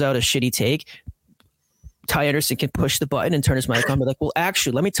Felger throws out a shitty take, Ty Anderson can push the button and turn his mic on. But like, well,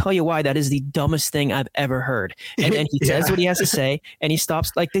 actually, let me tell you why that is the dumbest thing I've ever heard. And then he says what he has to say, and he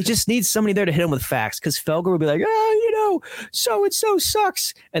stops. Like, they just need somebody there to hit him with facts, because Felger would be like, so and so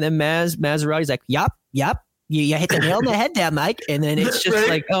sucks, and then Maserati's like, yup. You hit the nail on the head there, Mike. And then it's just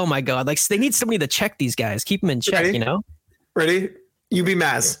like, oh my God. Like, they need somebody to check these guys, keep them in check, Ready? you know? Ready? You be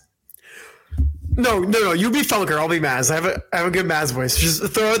Maz. No. You be Felker. I'll be Maz. I have a good Maz voice. Just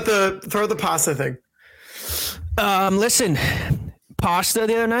throw out the pasta thing. Listen, Pasta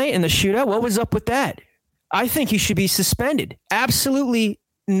the other night in the shootout, what was up with that? I think he should be suspended. Absolutely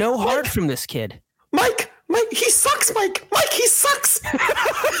no heart from this kid. Mike, he sucks, Mike, he sucks.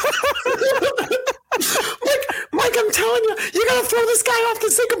 Mike, I'm telling you gotta throw this guy off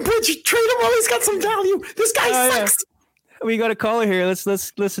the second bridge. Trade him while he's got some value. This guy sucks. Yeah. We got a caller here. Let's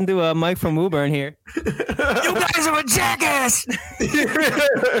listen to Mike from Woburn here. You guys are a jackass. Dude,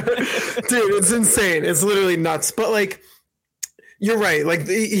 it's insane. It's literally nuts. But like, you're right. Like,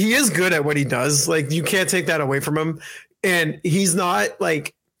 he is good at what he does. Like, you can't take that away from him. And he's not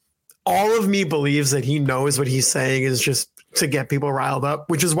like, all of me believes that he knows what he's saying is just to get people riled up,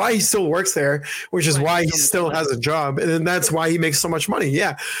 which is why he still works there, which is why he still has a job. And then that's why he makes so much money.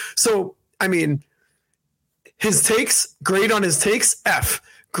 Yeah. So, I mean, his takes, great on his takes, F.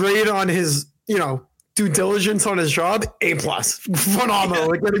 Great on his, due diligence on his job, A+. Phenomenal,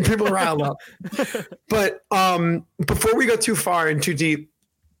 like getting people riled up. But before we go too far and too deep,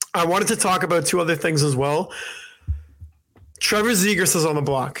 I wanted to talk about two other things as well. Trevor Zegras is on the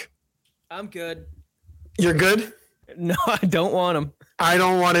block. I'm good. You're good? No, I don't want him. I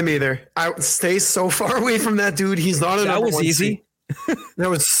don't want him either. I would stay so far away from that dude. He's not a number one. That was easy. That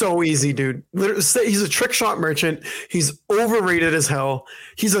was so easy, dude. Literally, he's a trick shot merchant. He's overrated as hell.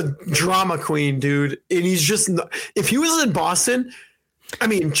 He's a drama queen, dude. And he's just, if he was in Boston, I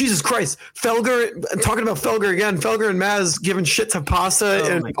mean, Jesus Christ, Felger, talking about Felger again, Felger and Maz giving shit to Pasta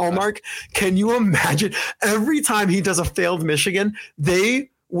and Olmark. Can you imagine every time he does a failed Michigan, they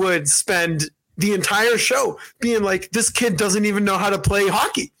would spend the entire show being like, this kid doesn't even know how to play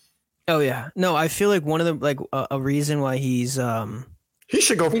hockey. Oh yeah. No, I feel like one of the, like a reason why he's, he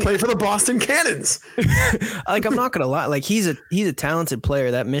should go play for the Boston Cannons. Like, I'm not going to lie. Like, he's a talented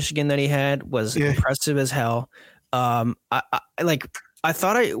player. That Michigan that he had was impressive as hell. I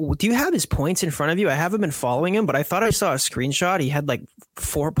thought do you have his points in front of you? I haven't been following him, but I thought I saw a screenshot. He had like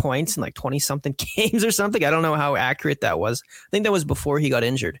 4 points in like 20 something games or something. I don't know how accurate that was. I think that was before he got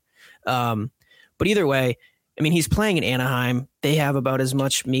injured. But either way, I mean, he's playing in Anaheim. They have about as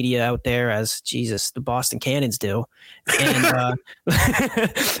much media out there as the Boston Cannons do. And,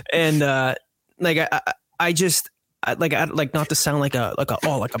 I'd not to sound like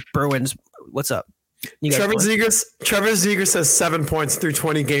a Bruins. What's up? Trevor Zegras has 7 points through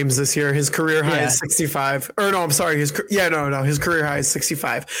 20 games this year. His career high is 65. Or no, I'm sorry. His career high is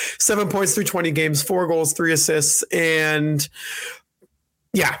 65. 7 points through 20 games, 4 goals, 3 assists, and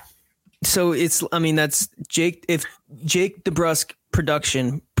yeah. So that's Jake DeBrusk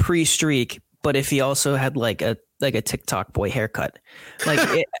production pre-streak, but if he also had like a TikTok boy haircut,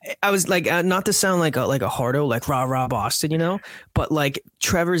 like I was like, not to sound like a hardo, like rah Boston, but like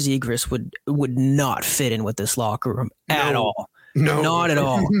Trevor Zegras would not fit in with this locker room at all. No, not at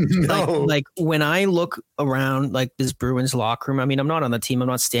all. No. Like when I look around like this Bruins locker room, I mean, I'm not on the team, I'm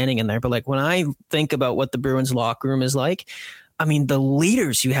not standing in there, but like when I think about what the Bruins locker room is like, I mean, the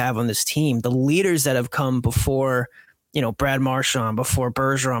leaders you have on this team, the leaders that have come before, Brad Marchand, before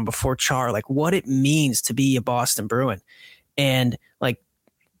Bergeron, before Char, like what it means to be a Boston Bruin. And like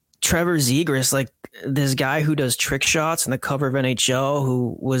Trevor Zegras, like this guy who does trick shots in the cover of NHL,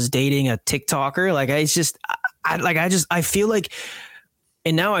 who was dating a TikToker. Like I feel like,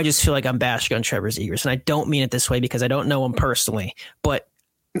 and now I just feel like I'm bashing on Trevor Zegras, and I don't mean it this way because I don't know him personally, but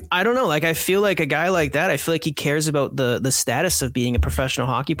I don't know. Like, I feel like a guy like that, I feel like he cares about the status of being a professional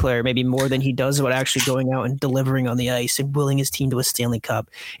hockey player, maybe more than he does about actually going out and delivering on the ice and willing his team to a Stanley Cup.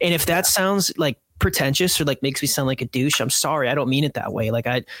 And if that sounds like pretentious or like makes me sound like a douche, I'm sorry. I don't mean it that way. Like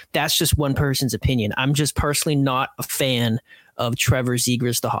that's just one person's opinion. I'm just personally not a fan of Trevor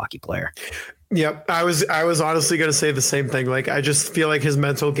Zegras, the hockey player. Yep. I was honestly going to say the same thing. Like, I just feel like his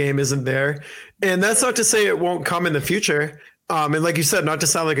mental game isn't there, and that's not to say it won't come in the future. And like you said, not to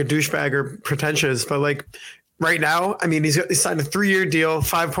sound like a douchebag or pretentious, but like right now, I mean, he's signed a 3-year deal,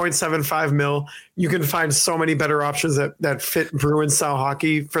 $5.75 million. You can find so many better options that fit Bruin style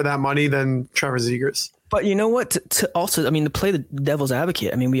hockey for that money than Trevor Zegras. But you know what? To also, I mean, to play the devil's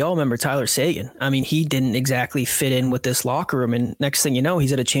advocate, I mean, we all remember Tyler Seguin. I mean, he didn't exactly fit in with this locker room. And next thing you know,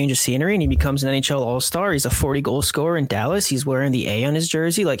 he's at a change of scenery and he becomes an NHL All-Star. He's a 40-goal scorer in Dallas. He's wearing the A on his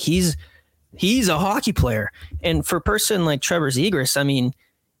jersey. Like, he's a hockey player. And for a person like Trevor Zegras, I mean,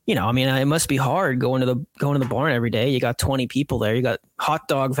 you know, I mean, it must be hard going to the barn every day. You got 20 people there. You got hot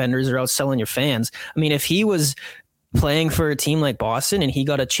dog vendors that are out selling your fans. I mean, if he was playing for a team like Boston and he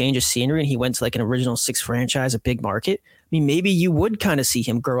got a change of scenery and he went to like an original 6 franchise, a big market, I mean, maybe you would kind of see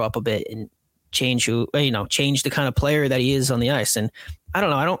him grow up a bit and change the kind of player that he is on the ice. And I don't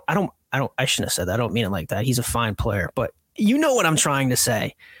know. I shouldn't have said that. I don't mean it like that. He's a fine player, but you know what I'm trying to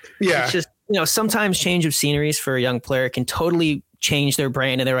say. Yeah. It's just, you know, sometimes change of sceneries for a young player can totally change their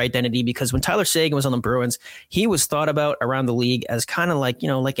brand and their identity, because when Tyler Seguin was on the Bruins, he was thought about around the league as kind of like, you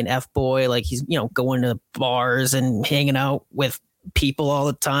know, like an F-boy, like he's, you know, going to bars and hanging out with people all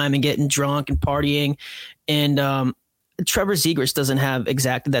the time and getting drunk and partying. And Trevor Zegras doesn't have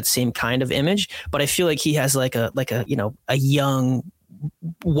exactly that same kind of image, but I feel like he has like a you know, a young,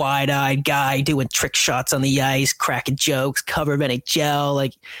 wide-eyed guy doing trick shots on the ice, cracking jokes, cover of NHL.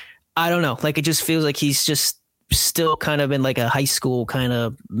 Like, I don't know. Like, it just feels like he's just still kind of in like a high school kind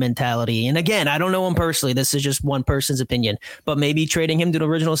of mentality. And again, I don't know him personally. This is just one person's opinion, but maybe trading him to an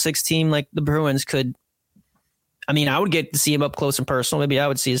original 6 team like the Bruins could, I mean, I would get to see him up close and personal. Maybe I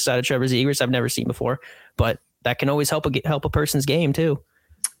would see a side of Trevor Zegras I've never seen before, but that can always help a person's game too.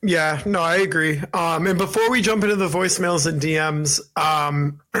 Yeah, no, I agree. And before we jump into the voicemails and DMs,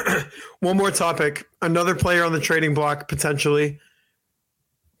 one more topic, another player on the trading block, potentially.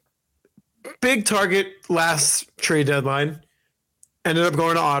 Big target last trade deadline, ended up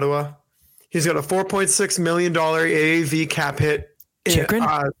going to Ottawa. He's got a $4.6 million AAV cap hit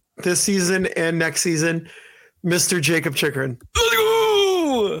this season and next season. Mr. Jacob Chychrun.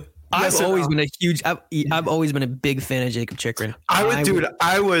 I've always been a big fan of Jacob Chychrun.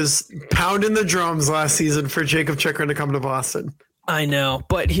 I was pounding the drums last season for Jacob Chychrun to come to Boston. I know,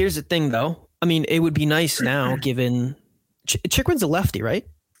 but here's the thing, though. I mean, it would be nice now, given Chychrun's a lefty, right?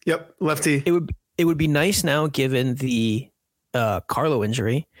 Yep, lefty. It would be nice now, given the Carlo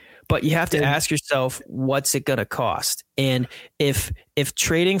injury, but you have to ask yourself, what's it going to cost? And if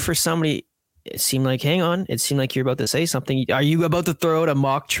trading for somebody, it seemed like you're about to say something. Are you about to throw out a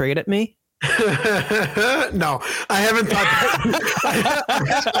mock trade at me? No, I haven't thought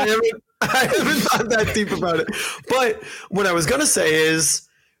that. I haven't thought that deep about it. But what I was going to say is,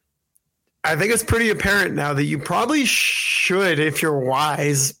 I think it's pretty apparent now that you probably should, if you're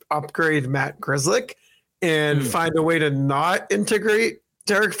wise, upgrade Matt Grzelcyk and find a way to not integrate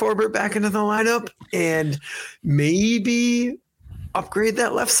Derek Forbort back into the lineup, and maybe upgrade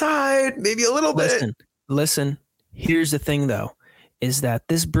that left side, maybe a little bit. Listen, here's the thing, though, is that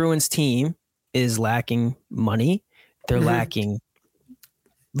this Bruins team is lacking money. They're lacking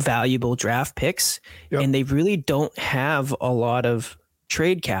valuable draft picks, and they really don't have a lot of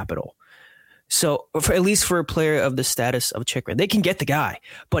trade capital. So at least for a player of the status of Chychrun, they can get the guy.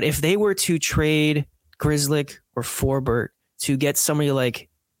 But if they were to trade Grzelcyk or Forbort to get somebody like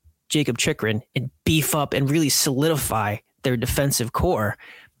Jacob Chychrun and beef up and really solidify their defensive core,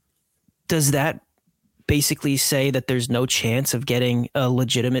 does that basically say that there's no chance of getting a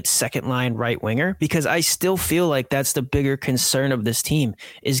legitimate second line right winger? Because I still feel like that's the bigger concern of this team,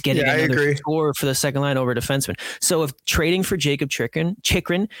 is getting another scorer for the second line over defenseman. So if trading for Jacob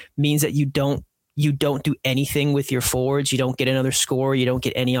Chychrun means that you don't do anything with your forwards, you don't get another scorer, you don't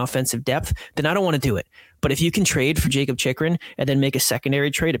get any offensive depth, then I don't want to do it. But if you can trade for Jacob Chychrun and then make a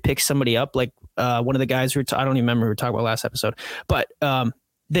secondary trade to pick somebody up, like one of the guys I don't even remember who we were talking about last episode, but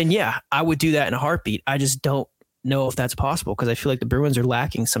then yeah, I would do that in a heartbeat. I just don't know if that's possible because I feel like the Bruins are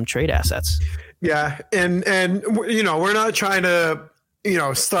lacking some trade assets. Yeah, and we're not trying to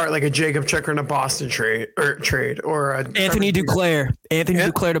start like a Jacob Chikrin to Boston trade or a Anthony Duclair.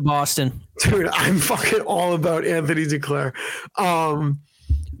 Duclair to Boston. Dude, I'm fucking all about Anthony Duclair. I'm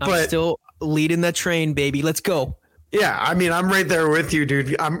still leading that train, baby. Let's go. Yeah, I mean, I'm right there with you, dude.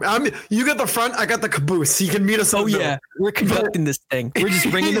 You got the front, I got the caboose. You can meet us. Oh yeah, we're conducting this thing. We're just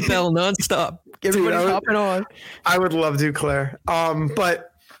ringing the bell nonstop. Everybody's hopping on. I would love Duclair.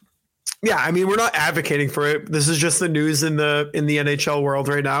 But yeah, I mean, we're not advocating for it. This is just the news in the NHL world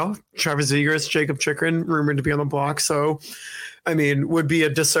right now. Travis Zegras, Jacob Chikrin, rumored to be on the block. So, I mean, would be a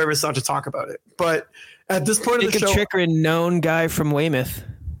disservice not to talk about it. But at this point of the show, Jacob Chikrin, known guy from Weymouth.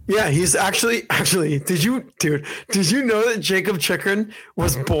 Yeah, he's actually. Did you know that Jacob Chikrin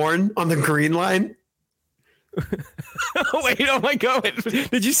was born on the Green Line? Wait, oh my God!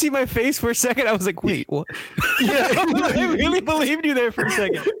 Did you see my face for a second? I was like, wait, what? Yeah, I really believed you there for a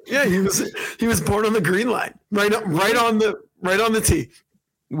second. Yeah, he was born on the Green Line, right on the T.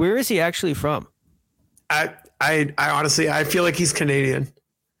 Where is he actually from? I honestly, I feel like he's Canadian.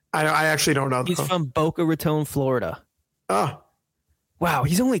 I actually don't know. He's from Boca Raton, Florida. Oh. Wow,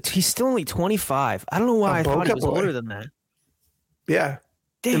 he's still only 25. I don't know why I thought he was older than that. Yeah.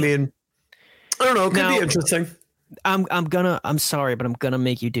 Damn. I mean, I don't know. It could be interesting. I'm sorry, but I'm gonna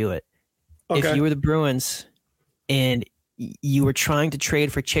make you do it. Okay. If you were the Bruins and you were trying to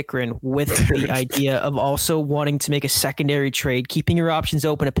trade for Chikrin with the idea of also wanting to make a secondary trade, keeping your options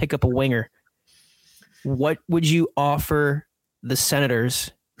open to pick up a winger, what would you offer the Senators,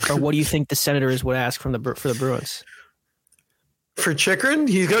 or what do you think the Senators would ask for the Bruins? For Chikrin,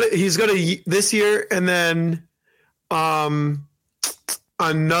 he's got a this year and then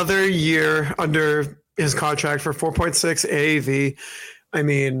another year under his contract for 4.6 AAV. I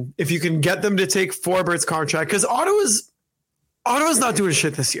mean, if you can get them to take Forbert's contract, because Ottawa's not doing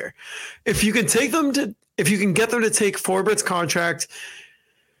shit this year. If you can get them to take Forbert's contract,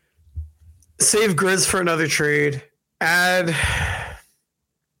 save Grizz for another trade, add.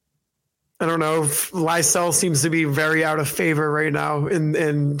 I don't know. Lysell seems to be very out of favor right now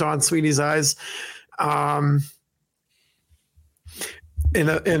in Don Sweeney's eyes.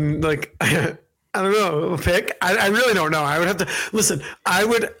 In like, I don't know, pick. I really don't know. I would have to listen.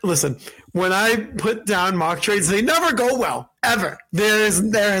 When I put down mock trades, they never go well ever. There's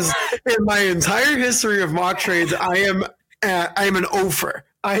in my entire history of mock trades, I am an offer.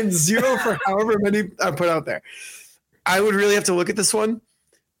 I am 0 for however many I put out there. I would really have to look at this one.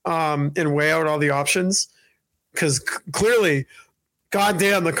 And weigh out all the options, because clearly,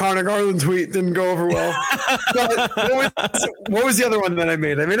 goddamn, the Connor Garland tweet didn't go over well. But what was the other one that I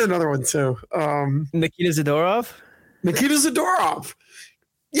made? I made another one too. Nikita Zadorov.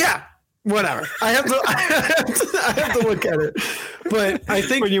 Yeah, whatever. I have to look at it. But I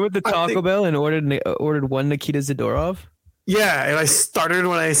think when you went to Taco Bell and ordered one Nikita Zadorov. Yeah, and I started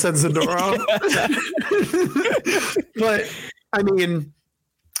when I said Zadorov. But I mean,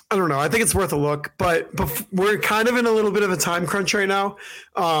 I don't know. I think it's worth a look, but we're kind of in a little bit of a time crunch right now.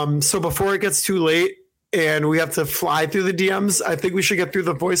 So before it gets too late and we have to fly through the DMs, I think we should get through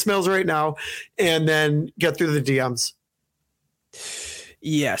the voicemails right now and then get through the DMs.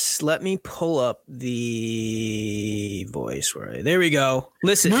 Yes. Let me pull up the voice. There we go.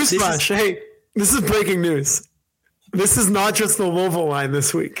 Listen. Newsflash. Hey, this is breaking news. This is not just the Louisville line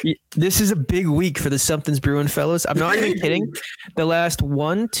this week. This is a big week for the Something's Bruin fellows. I'm not even kidding. The last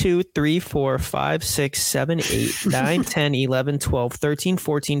 1, 2, 3, 4, 5, 6, 7, 8, 9, 10, 11, 12, 13,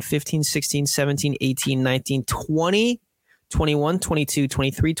 14, 15, 16, 17, 18, 19, 20, 21, 22,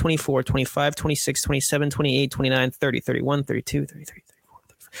 23, 24, 25, 26, 27, 28, 29, 30, 31, 32, 33, 34,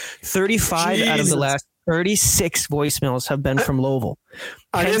 35 Jesus. Out of the last 36 voicemails have been from Louisville.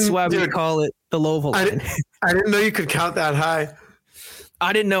 That's why we call it the Louisville line. I didn't know you could count that high.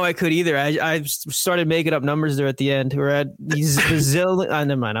 I didn't know I could either. I started making up numbers there at the end. We're at these bazillion.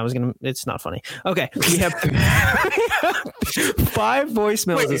 Never mind. It's not funny. Okay, we have 5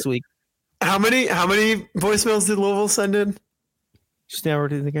 voicemails this week. How many voicemails did Louisville send in? Just never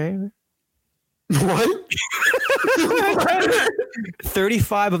did the game. What?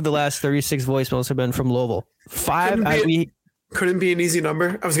 35 of the last 36 voicemails have been from Louisville. 5. Couldn't be an easy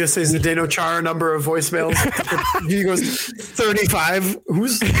number. I was going to say Zdeno Chara number of voicemails. He goes 35.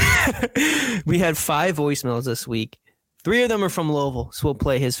 We had 5 voicemails this week. 3 of them are from Louisville, so we'll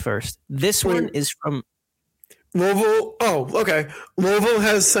play his first. This one is from Louisville. Oh, okay. Louisville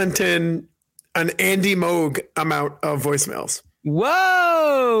has sent in an Andy Moog amount of voicemails.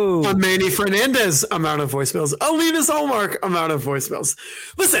 Whoa! A Manny Fernandez amount of voicemails. A Linus Allmark amount of voicemails.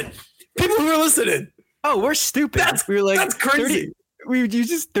 Listen, people who are listening, Oh, we're stupid. We were like, that's crazy. 30, we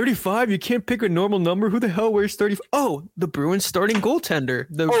just 35. You can't pick a normal number. Who the hell wears 30? Oh, the Bruins starting goaltender.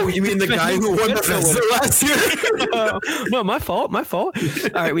 You mean the guy who won the Vezina last year? No, my fault. All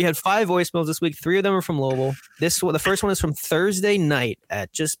right, we had 5 voicemails this week. 3 of them are from Louisville. The first one is from Thursday night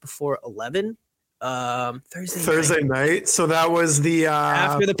at just before 11. Thursday night. So that was the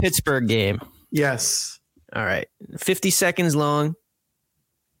after the Pittsburgh game. Yes. All right, 50 seconds long.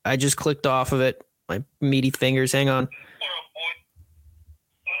 I just clicked off of it. My meaty fingers. Hang on.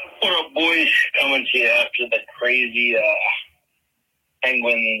 What up, boys? Coming to you after the crazy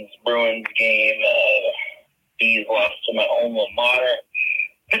Penguins-Bruins game. Bees lost to my alma mater.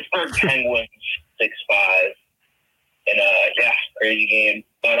 Pittsburgh Penguins 6-5. And, crazy game.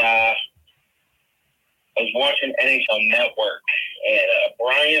 But I was watching NHL Network, and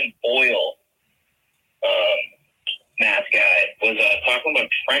Brian Boyle, math guy, was talking about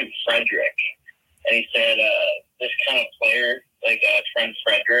Trent Frederick. And he said this kind of player, like Trent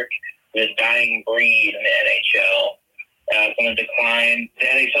Frederick, is a dying breed in the NHL. It's on a decline. The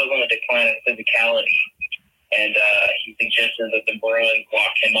NHL is on a decline in physicality. And he suggested that the Bruins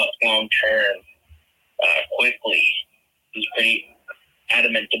lock him up long term quickly. He's pretty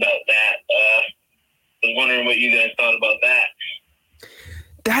adamant about that. I was wondering what you guys thought about that.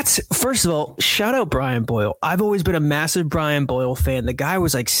 That's, first of all, shout out Brian Boyle. I've always been a massive Brian Boyle fan. The guy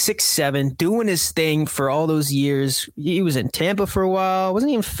was like 6'7", doing his thing for all those years. He was in Tampa for a while.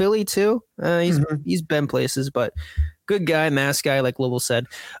 Wasn't he in Philly too? He's been places, but good guy, mass guy, like Louisville said.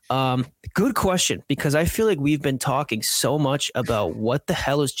 Good question, because I feel like we've been talking so much about what the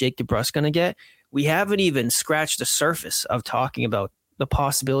hell is Jake DeBrusk going to get. We haven't even scratched the surface of talking about the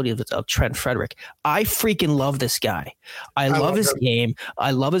possibility of Trent Frederick. I freaking love this guy. I love his game. I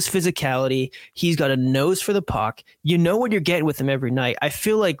love his physicality. He's got a nose for the puck. You know what you're getting with him every night. I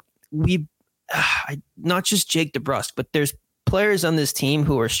feel like not just Jake DeBrusk, but there's players on this team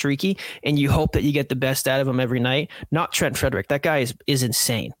who are streaky, and you hope that you get the best out of them every night. Not Trent Frederick. That guy is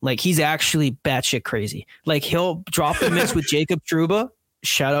insane. Like, he's actually batshit crazy. Like, he'll drop the mitts with Jacob Trouba.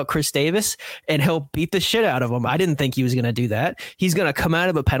 Shout out Chris Davis, and he'll beat the shit out of him. I didn't think he was going to do that. He's going to come out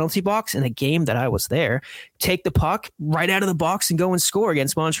of a penalty box in a game that I was there, take the puck right out of the box and go and score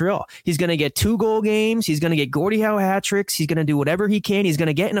against Montreal. He's going to get 2-goal games. He's going to get Gordie Howe hat tricks. He's going to do whatever he can. He's going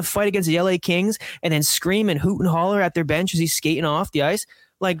to get in a fight against the LA Kings and then scream and hoot and holler at their bench as he's skating off the ice.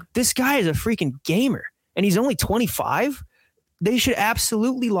 Like, this guy is a freaking gamer, and he's only 25. They should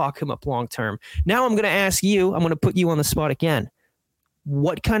absolutely lock him up long term. Now I'm going to ask you, I'm going to put you on the spot again.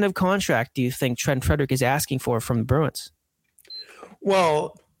 What kind of contract do you think Trent Frederick is asking for from the Bruins?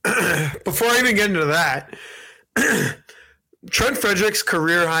 Well, before I even get into that, Trent Frederick's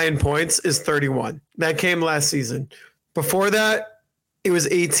career high in points is 31. That came last season. Before that, it was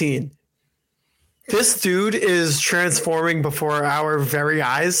 18. This dude is transforming before our very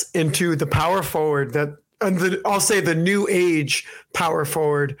eyes into the power forward that, I'll say the new age power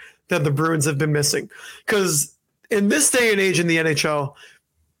forward that the Bruins have been missing. Because in this day and age in the NHL,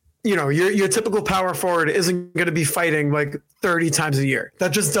 you know, your typical power forward isn't going to be fighting like 30 times a year.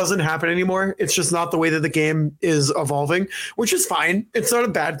 That just doesn't happen anymore. It's just not the way that the game is evolving, which is fine. It's not a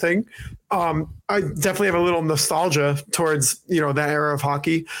bad thing. I definitely have a little nostalgia towards, you know, that era of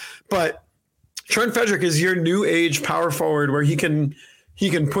hockey. But Trent Frederick is your new age power forward where he can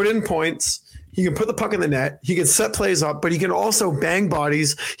put in points. He can put the puck in the net. He can set plays up, but he can also bang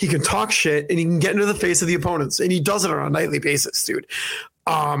bodies. He can talk shit, and he can get into the face of the opponents. And he does it on a nightly basis, dude.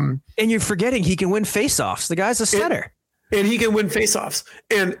 And you're forgetting he can win faceoffs. The guy's a setter. And he can win faceoffs.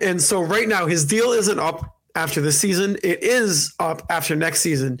 And so right now, his deal isn't up after this season. It is up after next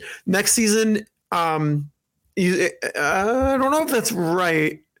season. Next season, I don't know if that's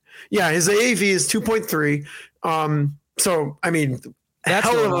right. Yeah, his AAV is 2.3. So, I mean, that's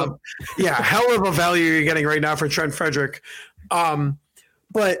hell of a value you're getting right now for Trent Frederick.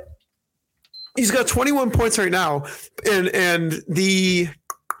 But he's got 21 points right now, and the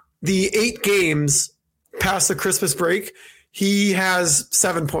 8 games past the Christmas break, he has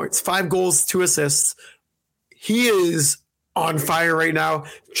 7 points, 5 goals, 2 assists. He is on fire right now,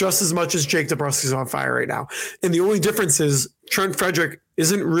 just as much as Jake DeBrusk is on fire right now. And the only difference is Trent Frederick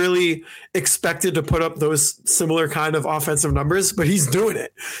isn't really expected to put up those similar kind of offensive numbers, but he's doing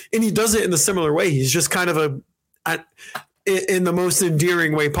it. And he does it in a similar way. He's just kind of in the most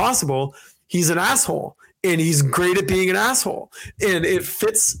endearing way possible. He's an asshole, and he's great at being an asshole. And it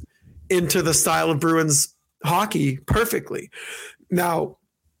fits into the style of Bruins hockey perfectly. Now,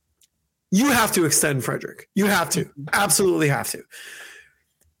 you have to extend Frederick. You have to. Absolutely have to.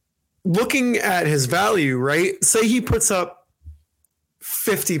 Looking at his value, right? Say he puts up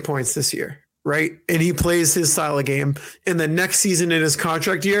 50 points this year, right? And he plays his style of game. And the next season in his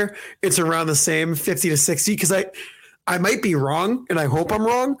contract year, it's around the same 50 to 60. Because I might be wrong, and I hope I'm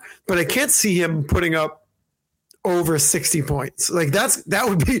wrong, but I can't see him putting up over 60 points. Like that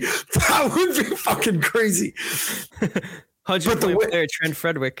would be fucking crazy. 100-point player, Trent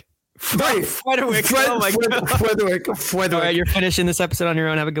Frederick. Right. Frederick. Oh my God. Frederick. All right, you're finishing this episode on your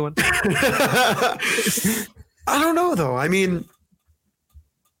own. Have a good one. I don't know though. I mean,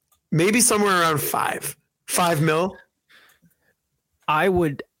 maybe somewhere around 5 mil. I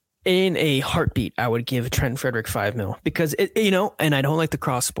would, in a heartbeat, I would give Trent Frederick 5 mil because and I don't like the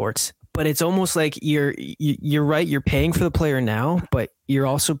cross sports, but it's almost like you're right. You're paying for the player now, but you're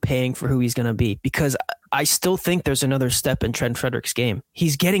also paying for who he's going to be, because I still think there's another step in Trent Frederick's game.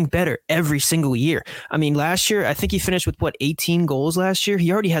 He's getting better every single year. I mean, last year, I think he finished with 18 goals last year.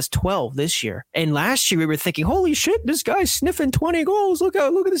 He already has 12 this year. And last year we were thinking, holy shit, this guy's sniffing 20 goals. Look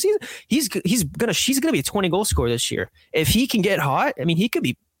at the season. He's gonna be a 20 goal scorer this year. If he can get hot, I mean, he could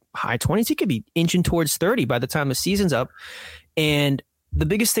be high 20s. He could be inching towards 30 by the time the season's up. And the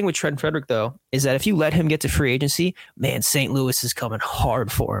biggest thing with Trent Frederick, though, is that if you let him get to free agency, man, St. Louis is coming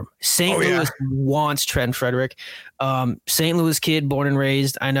hard for him. St. Louis wants Trent Frederick. St. Louis kid, born and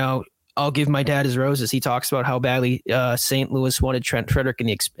raised. I know. I'll give my dad his roses. He talks about how badly St. Louis wanted Trent Frederick in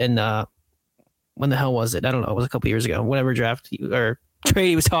when the hell was it? I don't know. It was a couple years ago. Whatever draft or trade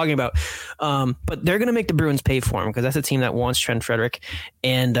he was talking about. But they're going to make the Bruins pay for him because that's a team that wants Trent Frederick.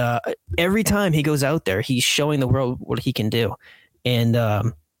 And every time he goes out there, he's showing the world what he can do. And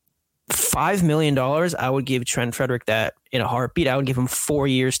 $5 million, I would give Trent Frederick that in a heartbeat. I would give him 4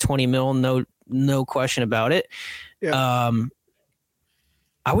 years, 20 mil, no question about it. Yeah.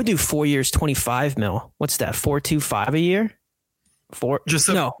 I would do 4 years, 25 mil. What's that? 4.25 a year?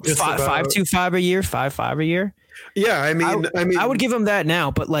 5.25 a year, 5.5 a year. Yeah, I mean, I would give him that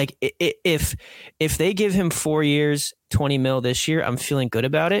now, but like if they give him 4 years, 20 mil this year, I'm feeling good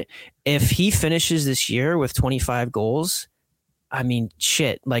about it. If he finishes this year with 25 goals, I mean,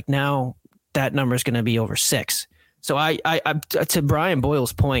 shit, like now that number is going to be over 6. So I to Brian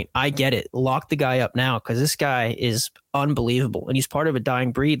Boyle's point, I get it. Lock the guy up now because this guy is unbelievable and he's part of a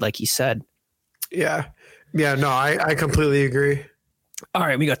dying breed, like he said. Yeah. No, I completely agree. All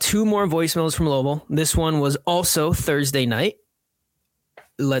right, we got 2 more voicemails from Lowell. This one was also Thursday night.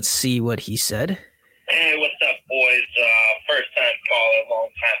 Let's see what he said. Hey, what's up, boys? First time caller, long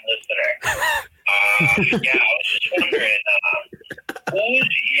time listener. Yeah, I was just wondering, who was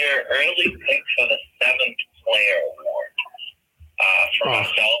your early pick for the 7th player award for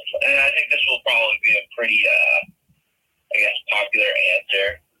myself? And I think this will probably be a pretty, popular answer.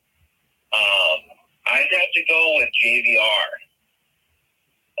 I'd have to go with JVR.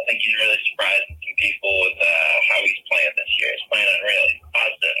 I think he's really surprising some people with how he's playing this year. He's playing really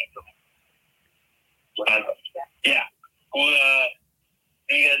positive. Yeah. Who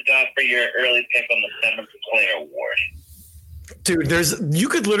you guys got for your early pick on the 7th player award? Dude, you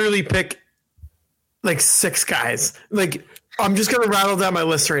could literally pick like 6 guys. Like, I'm just going to rattle down my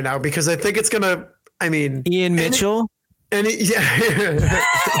list right now because I think it's going to, I mean, Ian Mitchell. Yeah.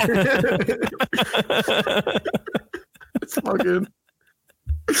 It's fucking.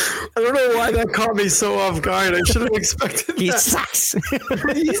 I don't know why that caught me so off guard. I should have expected He that. sucks.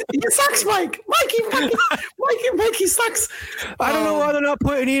 he sucks, Mike. Mike, he sucks. I don't know why they're not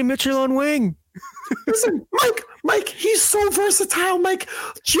putting Ian Mitchell on wing. Listen, Mike, he's so versatile, Mike.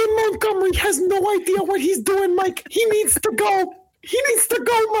 Jim Montgomery has no idea what he's doing, Mike. He needs to go. Mike. He needs to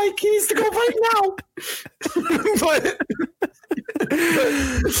go right now. But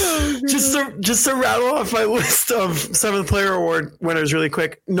just to rattle off my list of 7th player award winners really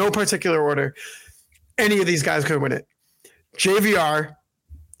quick, no particular order. Any of these guys could win it. JVR,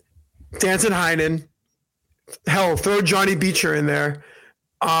 Danton Heinen, hell, throw Johnny Beecher in there.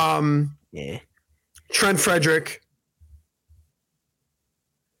 Yeah. Trent Frederick.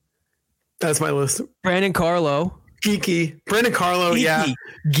 That's my list. Brandon Carlo. Geeky. Brandon Carlo, yeah.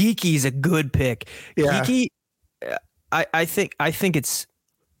 Geeky's a good pick. Yeah. Geeky, I think it's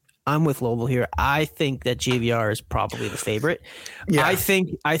I'm with Lowell here. I think that JVR is probably the favorite. Yeah. I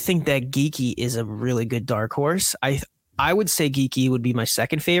think that Geeky is a really good dark horse. I would say Geeky would be my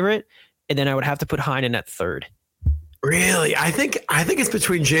second favorite, and then I would have to put Heinen at third. Really? I think it's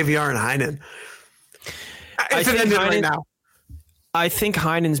between JVR and Heinen. I think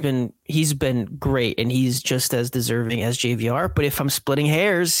Heinen's been great, and he's just as deserving as JVR. But if I'm splitting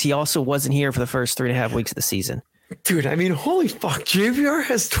hairs, he also wasn't here for the first 3.5 weeks of the season. Dude, I mean, holy fuck. JVR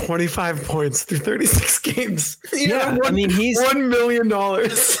has 25 points through 36 games. He's $1 million.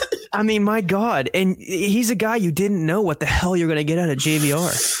 I mean, my God. And he's a guy you didn't know what the hell you're going to get out of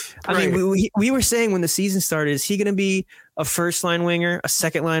JVR. I mean, we were saying when the season started, is he going to be a first line winger, a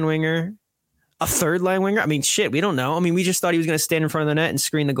second line winger, a third line winger? I mean, shit, we don't know. I mean, we just thought he was going to stand in front of the net and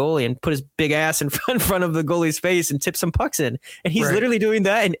screen the goalie and put his big ass in front of the goalie's face and tip some pucks in. And he's literally doing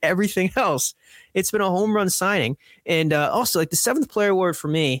that and everything else. It's been a home run signing. And also, like, the 7th player award for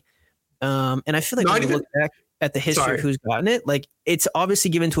me, and I feel like when you look back at the history of who's gotten it, like, it's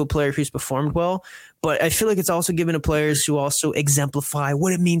obviously given to a player who's performed well, but I feel like it's also given to players who also exemplify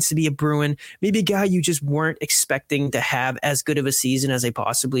what it means to be a Bruin, maybe a guy you just weren't expecting to have as good of a season as they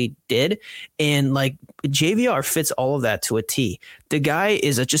possibly did. And like JVR fits all of that to a T. The guy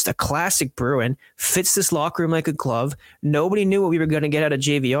is just a classic Bruin, fits this locker room like a glove. Nobody knew what we were going to get out of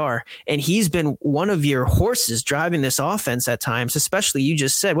JVR. And he's been one of your horses driving this offense at times, especially you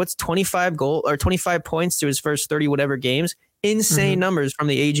just said, what's 25 points to his first 30 whatever games? Insane numbers from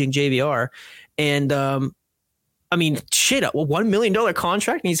the aging JVR. And I mean, shit, a $1 million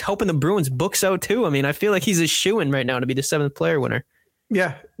contract, and he's helping the Bruins books out too. I mean, I feel like he's a shoo-in right now to be the 7th player winner.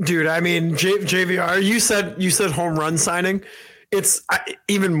 Yeah, dude. I mean, JVR, you said home run signing. It's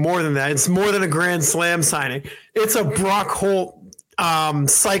even more than that. It's more than a grand slam signing. It's a Brock Holt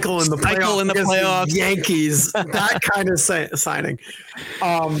cycle in the playoffs. Yankees, that kind of signing.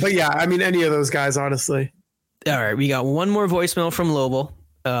 But yeah, I mean, any of those guys, honestly. All right, we got one more voicemail from Lobel.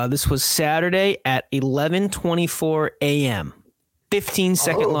 This was Saturday at 11:24 a.m.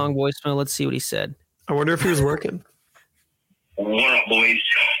 15-second long voicemail. Let's see what he said. I wonder if he was working. What up, boys?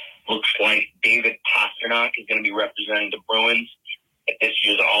 Looks like David Pastrnak is going to be representing the Bruins at this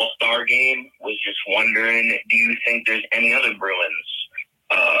year's All-Star game. Was just wondering, do you think there's any other Bruins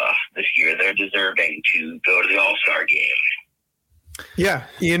this year that are deserving to go to the All-Star game? Yeah,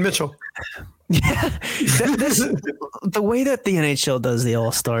 Ian Mitchell. Yeah, the way that the NHL does the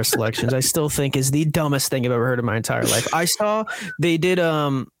All-Star selections, I still think is the dumbest thing I've ever heard in my entire life. I saw they did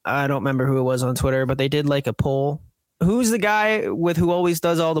I don't remember who it was on Twitter, but they did like a poll. Who's the guy who always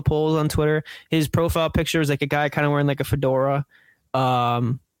does all the polls on Twitter? His profile picture is like a guy kind of wearing like a fedora. You are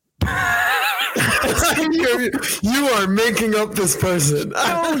making up this person.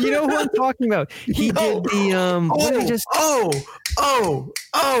 Oh, you know who I'm talking about. He did the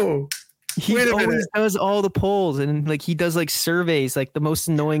He always does all the polls, and like he does like surveys, like the most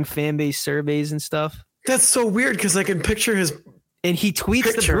annoying fan base surveys and stuff. That's so weird because I can picture his and he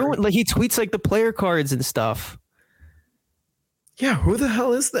tweets the Bruin, like he tweets like the player cards and stuff. Yeah, who the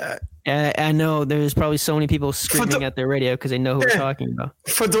hell is that? I know there's probably so many people screaming at their radio because they know who we're talking about.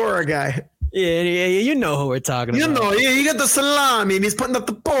 Fedora guy. Yeah, you know who we're talking about. You know, you got the salami and he's putting up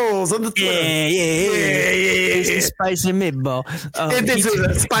the polls on the Twitter. Yeah. It's a spicy meatball. This is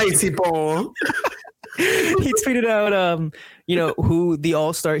a spicy ball. He tweeted out, who the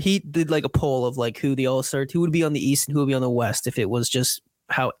All-Star. He did like a poll of like who the All-Star, who would be on the East and who would be on the West if it was just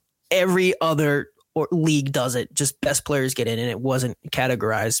how every other league does it. Just best players get in, and it wasn't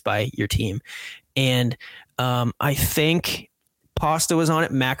categorized by your team. And I think Pasta was on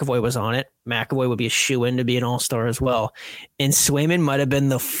it. McAvoy was on it. McAvoy would be a shoo-in to be an all-star as well. And Swayman might have been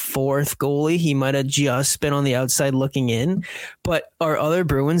the 4th goalie. He might have just been on the outside looking in. But are other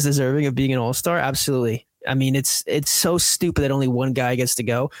Bruins deserving of being an all-star? Absolutely. I mean, it's so stupid that only one guy gets to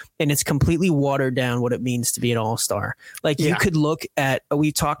go. And it's completely watered down what it means to be an all-star. Like you could look at,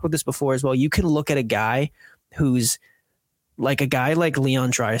 we talked about this before as well. You can look at a guy who's like a guy like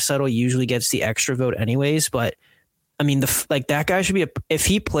Leon Draisaitl usually gets the extra vote anyways, but I mean, that guy should be if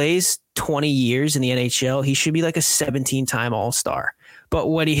he plays 20 years in the NHL, he should be like a 17-time All-Star. But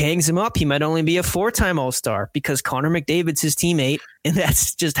when he hangs him up, he might only be a 4-time All-Star because Connor McDavid's his teammate, and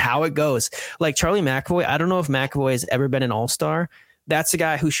that's just how it goes. Like Charlie McAvoy, I don't know if McAvoy has ever been an All-Star. That's a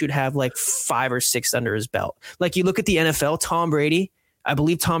guy who should have like 5 or 6 under his belt. Like you look at the NFL, Tom Brady. I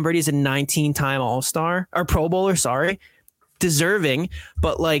believe Tom Brady is a 19-time All-Star or Pro Bowler. Sorry, deserving,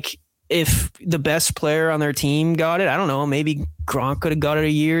 but like. If the best player on their team got it, I don't know. Maybe Gronk could have got it a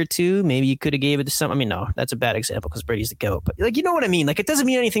year or two. Maybe you could have gave it to some. I mean, no, that's a bad example because Brady's the GOAT. But like, you know what I mean? Like, it doesn't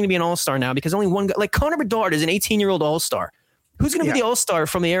mean anything to be an all-star now because only one guy. Like Connor Bedard is an 18-year-old all-star. Who's going to be the all-star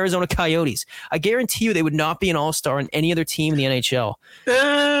from the Arizona Coyotes? I guarantee you they would not be an all-star on any other team in the NHL.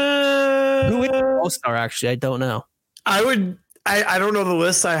 Who is an all-star? Actually, I don't know. I don't know the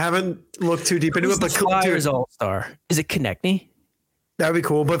list. I haven't looked too deep into it. But Flyers all-star is it Konechny? That'd be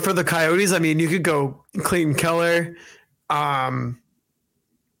cool. But for the Coyotes, I mean, you could go Clayton Keller. Oh,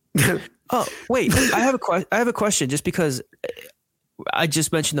 wait. I have a question just because I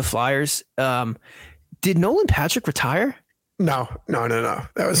just mentioned the Flyers. Did Nolan Patrick retire? No. That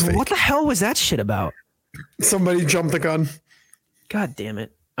was fake. What the hell was that shit about? Somebody jumped the gun. God damn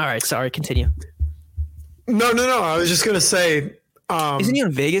it. All right. Sorry. Continue. No. I was just going to say, Isn't he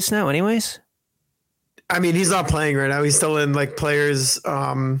in Vegas now anyways? I mean, he's not playing right now. He's still in like players.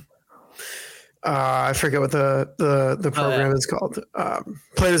 I forget what the program is called.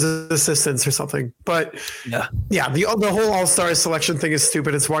 Players assistants or something. But yeah, the whole All-Star selection thing is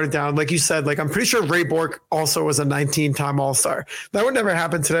stupid. It's watered down. Like you said, like I'm pretty sure Ray Bork also was a 19-time All-Star. That would never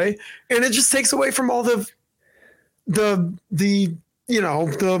happen today. And it just takes away from all the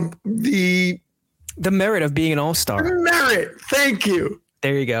merit of being an All-Star. Merit. Thank you.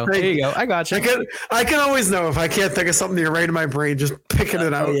 There you go. There you go. I got you. I can always know if I can't think of something right in my brain, just picking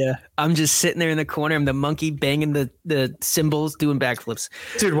it out. Yeah. I'm just sitting there in the corner. I'm the monkey banging the cymbals, doing backflips.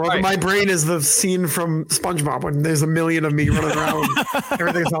 Dude, well, my brain is the scene from SpongeBob when there's a million of me running around.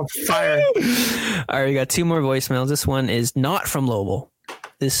 Everything's on fire. All right, we got 2 more voicemails. This one is not from Lowell.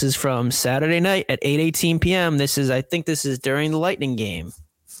 This is from Saturday night at 8:18 p.m. I think this is during the Lightning game.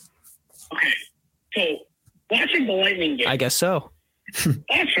 Okay, so watching the Lightning game. I guess so.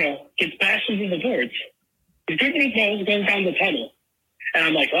 Actually, gets bashed into the boards. He's taking his balls going down the tunnel. And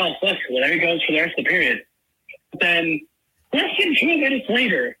I'm like, oh, look, there he goes for the rest of the period. But then, less than 2 minutes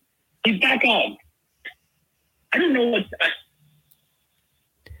later, he's back on. I don't know what...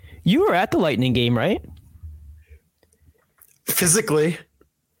 You were at the Lightning game, right? Physically.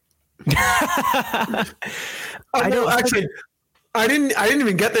 I didn't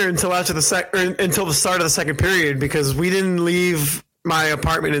even get there until after until the start of the second period because we didn't leave my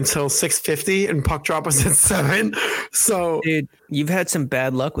apartment until 6:50 and puck drop was at 7. So, dude, you've had some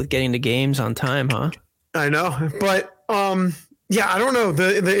bad luck with getting to games on time, huh? I know, but yeah, I don't know.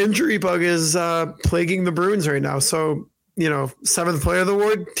 The injury bug is plaguing the Bruins right now. So, 7th player of the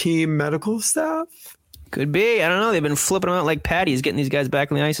ward, team medical staff. Could be. I don't know. They've been flipping them out like patties, getting these guys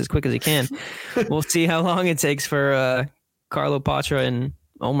back on the ice as quick as they can. We'll see how long it takes for Carlo Patra and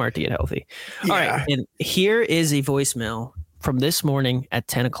Omar to get healthy. Yeah. All right. And here is a voicemail from this morning at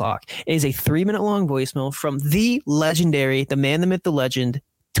 10 o'clock. It is a 3-minute long voicemail from the legendary, the man, the myth, the legend,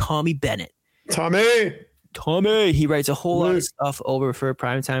 Tommy Bennett. Tommy. He writes a whole lot of stuff over for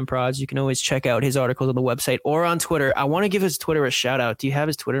Primetime Prods. You can always check out his articles on the website or on Twitter. I want to give his Twitter a shout out. Do you have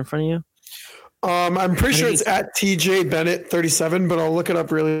his Twitter in front of you? I'm pretty sure it's at TJ Bennett 37, but I'll look it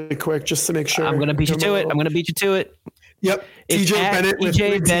up really quick just to make sure. I'm going to beat you to it. Yep. It's TJ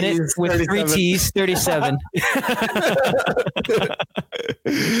Bennett with 3 T's 37.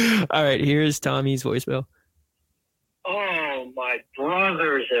 All right, here's Tommy's voicemail. Oh, my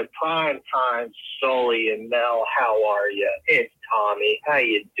brothers at Primetime, Sully and Mel, how are you? It's Tommy. How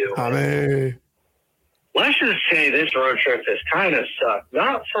you doing? Tommy. Let's just say this road trip has kind of sucked.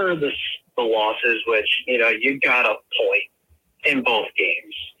 Not for the losses, which, you got a point in both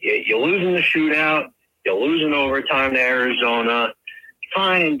games. You lose in the shootout. You lose in overtime to Arizona.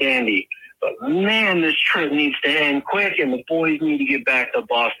 Fine and dandy. But, man, this trip needs to end quick, and the boys need to get back to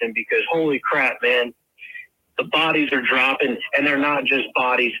Boston because, holy crap, man, the bodies are dropping, and they're not just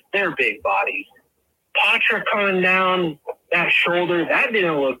bodies. They're big bodies. Patra coming down that shoulder, that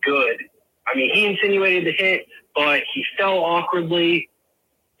didn't look good. I mean, he insinuated the hit, but he fell awkwardly.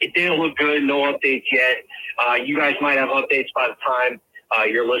 It didn't look good. No updates yet. You guys might have updates by the time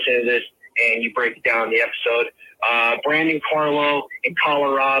you're listening to this and you break down the episode. Brandon Carlo in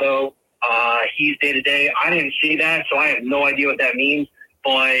Colorado, he's day-to-day. I didn't see that, so I have no idea what that means.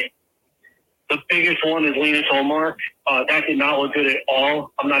 But the biggest one is Linus Ullmark. That did not look good at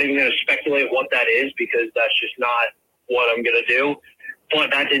all. I'm not even going to speculate what that is because that's just not what I'm going to do.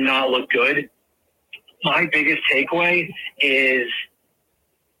 But that did not look good. My biggest takeaway is,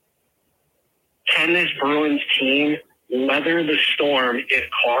 can this Bruins team weather the storm if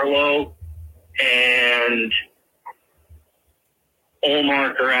Carlo and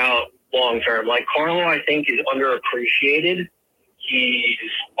Ullmark are out long term? Like, Carlo, I think, is underappreciated. He's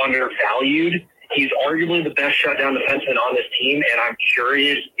undervalued. He's arguably the best shutdown defenseman on this team, and I'm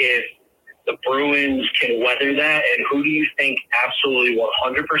curious if the Bruins can weather that, and who do you think absolutely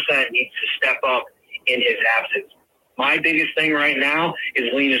 100% needs to step up in his absence? My biggest thing right now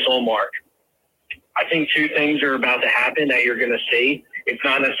is Linus Ullmark. I think 2 things are about to happen that you're going to see. It's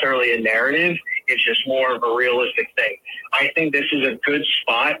not necessarily a narrative. It's just more of a realistic thing. I think this is a good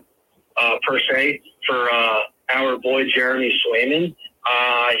spot, per se, for our boy Jeremy Swayman.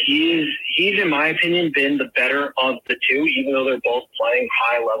 He's, in my opinion, been the better of the 2, even though they're both playing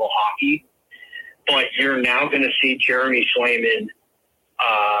high-level hockey. But you're now going to see Jeremy Swayman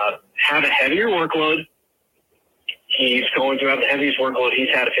have a heavier workload. He's going to have the heaviest workload he's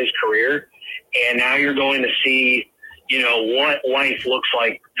had of his career. And now you're going to see, what life looks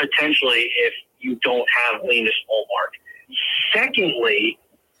like potentially if you don't have Linus Ullmark. Secondly,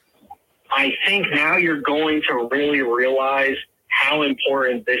 I think now you're going to really realize how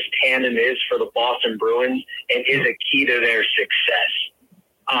important this tandem is for the Boston Bruins and is a key to their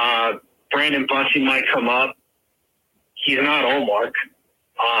success. Brandon Bussey might come up. He's not Omar.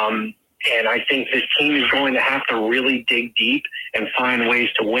 And I think this team is going to have to really dig deep and find ways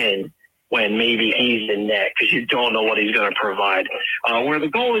to win when maybe he's in net, because you don't know what he's going to provide. Where the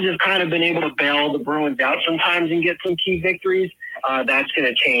goalies have kind of been able to bail the Bruins out sometimes and get some key victories, that's going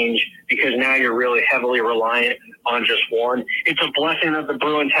to change, because now you're really heavily reliant on just one. It's a blessing that the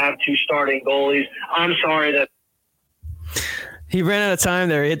Bruins have 2 starting goalies. I'm sorry that he ran out of time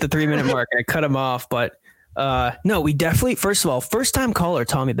there. He hit the 3-minute mark. I cut him off, but no, we definitely, first of all, first-time caller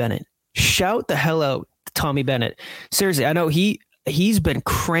Tommy Bennett. Shout the hell out Tommy Bennett. Seriously, I know he's been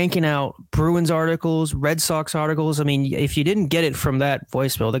cranking out Bruins articles, Red Sox articles. I mean, if you didn't get it from that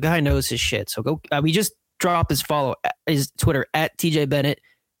voicemail, the guy knows his shit. So go. We just dropped his follow, his Twitter at TJ Bennett,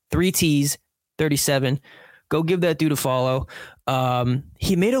 3Ts 37. Go give that dude a follow.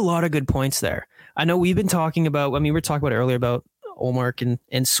 He made a lot of good points there. I know we've been talking about. I mean, we were talking about it earlier about Olmark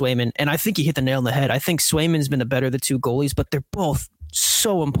and Swayman, and I think he hit the nail on the head. I think Swayman's been the better of the 2 goalies, but they're both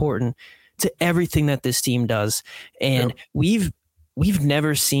so important to everything that this team does. And we've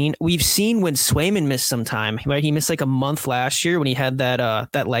seen when Swayman missed some time, right? He missed like a month last year when he had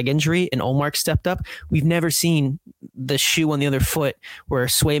that leg injury and Olmark stepped up. We've never seen the shoe on the other foot where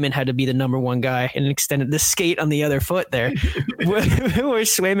Swayman had to be the number 1 guy and extended the skate on the other foot there, where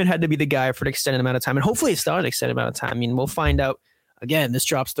Swayman had to be the guy for an extended amount of time. And hopefully it's not an extended amount of time. I mean, we'll find out. Again, this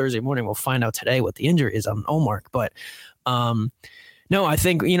drops Thursday morning. We'll find out today what the injury is on Olmark. But no, I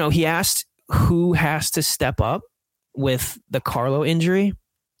think, he asked who has to step up with the Carlo injury.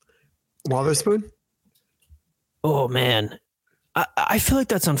 Wotherspoon? Oh, man. I feel like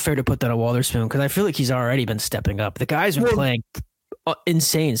that's unfair to put that on Wotherspoon, because I feel like he's already been stepping up. The guy's been playing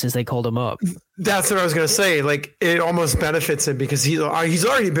insane since they called him up. That's what I was going to say. Like, it almost benefits him because he's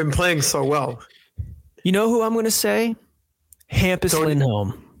already been playing so well. You know who I'm going to say? Hampus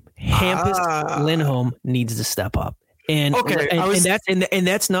Lindholm. Lindholm needs to step up. And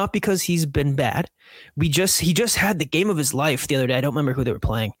that's not because he's been bad. He just had the game of his life the other day. I don't remember who they were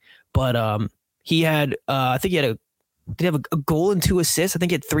playing, but he had I think he had did have a goal and 2 assists. I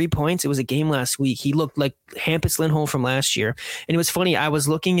think he had 3 points. It was a game last week. He looked like Hampus Lindholm from last year. And it was funny. I was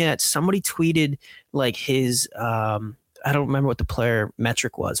looking at, somebody tweeted like his I don't remember what the player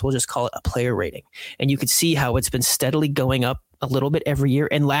metric was. We'll just call it a player rating. And you could see how it's been steadily going up a little bit every year.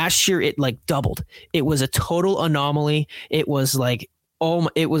 And last year it like doubled. It was a total anomaly. It was like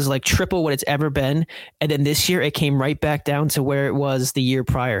triple what it's ever been. And then this year it came right back down to where it was the year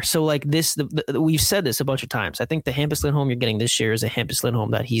prior. So like this, we've said this a bunch of times. I think the Hampus Lindholm you're getting this year is a Hampus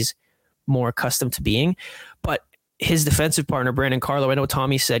Lindholm that he's more accustomed to being. But his defensive partner, Brandon Carlo, I know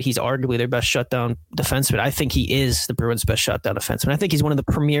Tommy said he's arguably their best shutdown defenseman. I think he is the Bruins' best shutdown defenseman. I think he's one of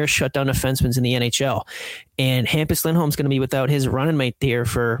the premier shutdown defensemen in the NHL. And Hampus Lindholm's going to be without his running mate there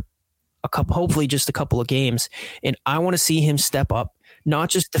for hopefully just a couple of games. And I want to see him step up, not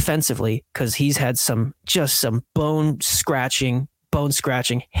just defensively, because he's had some bone scratching,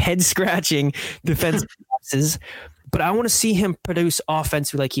 head scratching defensive passes. But I want to see him produce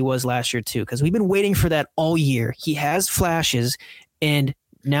offensively like he was last year too, because we've been waiting for that all year. He has flashes, and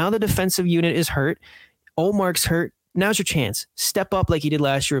now the defensive unit is hurt. Olmark's hurt. Now's your chance. Step up like he did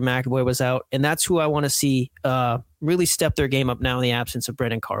last year when McAvoy was out, and that's who I want to see really step their game up now in the absence of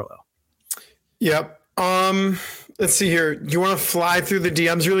Brandon Carlo. Yep. Let's see here. Do you want to fly through the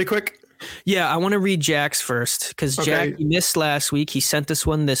DMs really quick? Yeah, I want to read Jack's first because Jack, he missed last week. He sent us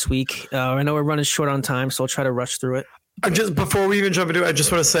one this week. I know we're running short on time, so I'll try to rush through it. Before we even jump into it, I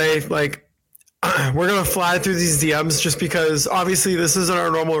just want to say, like, we're going to fly through these DMs just because obviously this isn't our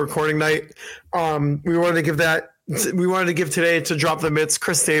normal recording night. We wanted to give today to Drop the Mitts,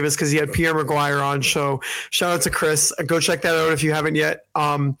 Chris Davis, because he had Pierre Maguire on. So shout out to Chris. Go check that out if you haven't yet.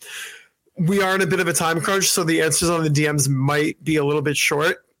 We are in a bit of a time crunch, so the answers on the DMs might be a little bit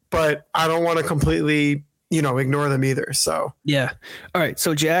short, but I don't want to completely, ignore them either. So yeah. All right.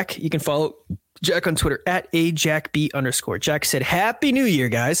 So Jack, you can follow Jack on Twitter at @JackB_. Jack said, Happy New Year,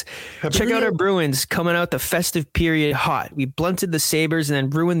 guys. Check out our Bruins coming out the festive period hot. We blunted the Sabres and then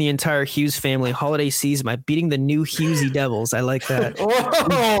ruined the entire Hughes family holiday season by beating the new Hughesy Devils. I like that.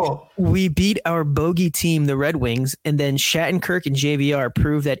 We beat our bogey team, the Red Wings, and then Shattenkirk and JVR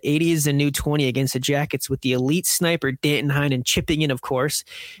proved that 80 is the new 20 against the Jackets with the elite sniper Danton Heinen chipping in, of course.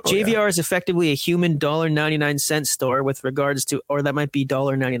 JVR is effectively a human $1.99 store with regards to, or that might be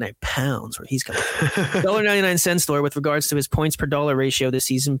 $1.99 where he's $1.99 store with regards to his points per dollar ratio this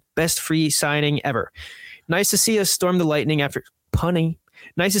season. Best free signing ever. Nice to see us storm the Lightning after punting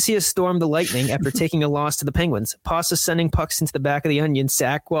Nice to see us storm the Lightning after taking a loss to the Penguins. Pasta sending pucks into the back of the onion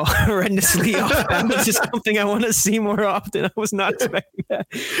sack while horrendously off balance is something I want to see more often. I was not expecting that.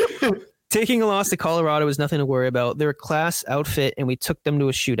 Taking a loss to Colorado is nothing to worry about. They're a class outfit, and we took them to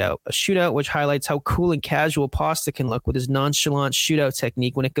a shootout. A shootout which highlights how cool and casual Pasta can look with his nonchalant shootout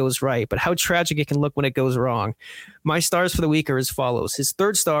technique when it goes right, but how tragic it can look when it goes wrong. My stars for the week are as follows. His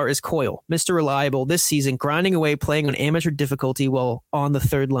third star is Coyle, Mr. Reliable this season, grinding away, playing on amateur difficulty while on the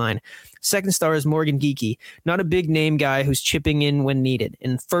third line. Second star is Morgan Geekie, not a big name guy who's chipping in when needed.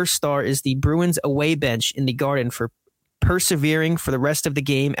 And first star is the Bruins away bench in the Garden for persevering for the rest of the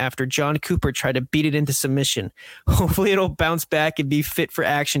game after John Cooper tried to beat it into submission. Hopefully it'll bounce back and be fit for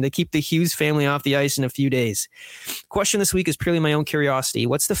action to keep the Hughes family off the ice in a few days. Question this week is purely my own curiosity.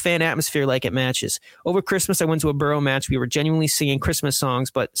 What's the fan atmosphere like at matches? Over Christmas, I went to a Burrow match. We were genuinely singing Christmas songs,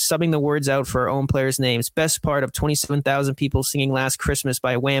 but subbing the words out for our own players' names. Best part of 27,000 people singing Last Christmas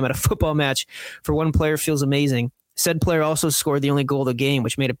by Wham at a football match for one player feels amazing. Said player also scored the only goal of the game,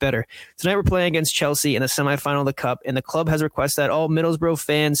 which made it better. Tonight we're playing against Chelsea in the semifinal of the Cup, and the club has requested that all Middlesbrough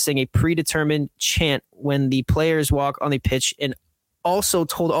fans sing a predetermined chant when the players walk on the pitch, and also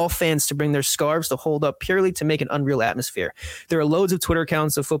told all fans to bring their scarves to hold up purely to make an unreal atmosphere. There are loads of Twitter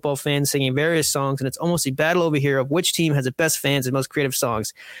accounts of football fans singing various songs, and it's almost a battle over here of which team has the best fans and most creative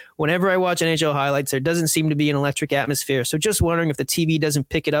songs. Whenever I watch NHL highlights, there doesn't seem to be an electric atmosphere, so just wondering if the TV doesn't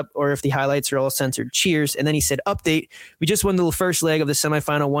pick it up or if the highlights are all censored. Cheers. And then he said, update, we just won the first leg of the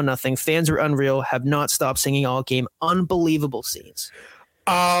semifinal 1-0. Fans were unreal, have not stopped singing all game. Unbelievable scenes.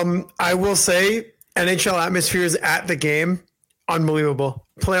 I will say NHL atmospheres at the game, unbelievable.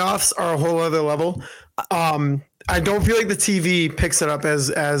 Playoffs are a whole other level. I don't feel like the TV picks it up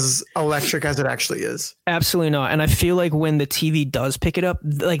as electric as it actually is. Absolutely not. And I feel like when the TV does pick it up,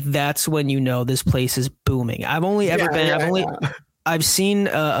 like that's when you know this place is booming. I've seen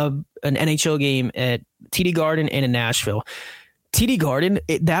an NHL game at TD Garden and in Nashville. TD Garden,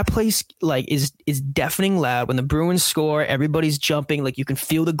 that place like is deafening loud. When the Bruins score, everybody's jumping. Like you can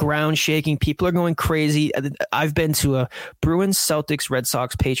feel the ground shaking. People are going crazy. I've been to a Bruins, Celtics, Red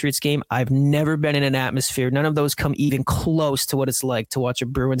Sox, Patriots game. I've never been in an atmosphere. None of those come even close to what it's like to watch a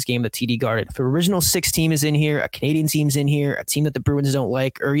Bruins game at TD Garden. If the original 6 team is in here, a Canadian team's in here, a team that the Bruins don't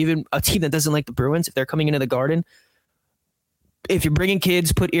like, or even a team that doesn't like the Bruins, if they're coming into the Garden, if you're bringing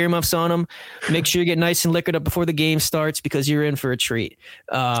kids, put earmuffs on them. Make sure you get nice and liquored up before the game starts because you're in for a treat.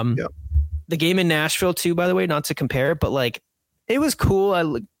 The game in Nashville too, by the way, not to compare, but like it was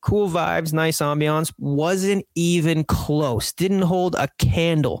cool. Cool vibes, nice ambiance. Wasn't even close. Didn't hold a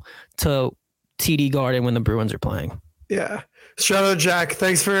candle to TD Garden when the Bruins are playing. Yeah. Shout out, Jack.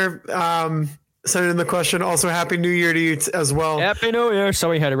 Thanks for sending in the question. Also, Happy New Year to you as well. Happy New Year.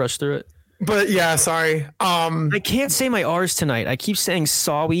 Sorry, I had to rush through it. But yeah, sorry. I can't say my R's tonight. I keep saying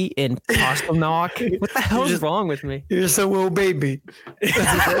Sawi and Pasternak. What the hell is wrong with me? You're just a little baby.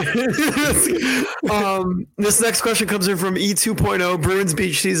 This next question comes in from E2.0, Bruins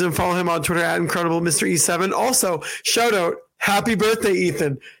Beach Season. Follow him on Twitter at Incredible Mr. E7. Also, shout out, happy birthday,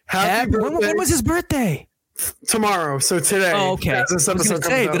 Ethan. Happy birthday. When was his birthday? Tomorrow. So today. Oh, okay. I was gonna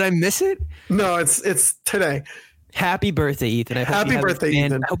say, did I miss it? No, it's today. Happy birthday, Ethan. I hope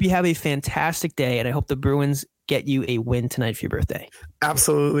Ethan. I hope you have a fantastic day, and I hope the Bruins get you a win tonight for your birthday.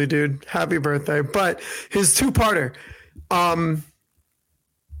 Absolutely, dude. Happy birthday. But his 2-parter.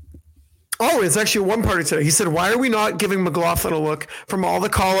 It's actually a 1-parter today. He said, why are we not giving McLaughlin a look from all the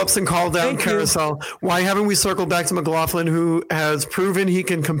call-ups and call-down carousel? Why haven't we circled back to McLaughlin, who has proven he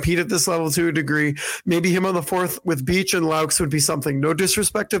can compete at this level to a degree? Maybe him on the 4th with Beach and Laux would be something. No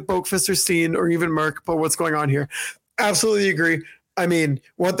disrespect to Boakfist or Steen or even Merck, but what's going on here? Absolutely agree. I mean,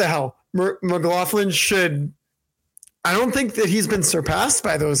 what the hell? McLaughlin should... I don't think that he's been surpassed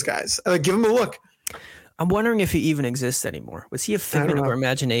by those guys. Give him a look. I'm wondering if he even exists anymore. Was he a figment of our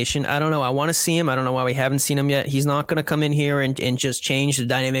imagination? I don't know. I want to see him. I don't know why we haven't seen him yet. He's not going to come in here and just change the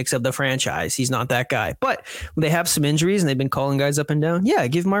dynamics of the franchise. He's not that guy. But when they have some injuries and they've been calling guys up and down, yeah,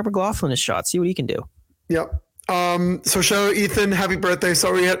 give Mark McLaughlin a shot. See what he can do. Yep. So show Ethan, happy birthday.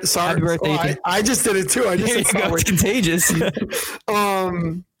 Sorry. Happy birthday, Ethan. I just did it too. I just said it's contagious.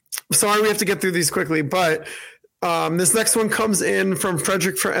 Sorry, we have to get through these quickly, but this next one comes in from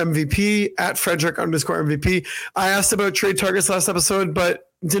Frederick for MVP at Frederick_MVP. I asked about trade targets last episode,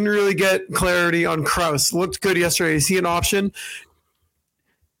 but didn't really get clarity on Krause. Looked good yesterday. Is he an option?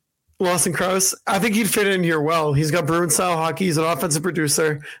 Lawson Krause? I think he'd fit in here well. He's got Bruin style hockey. He's an offensive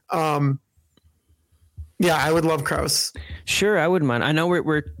producer. Yeah, I would love Krause. Sure, I wouldn't mind. I know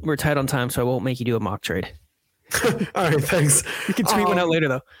we're tight on time, so I won't make you do a mock trade. All right, thanks. You can tweet one out later,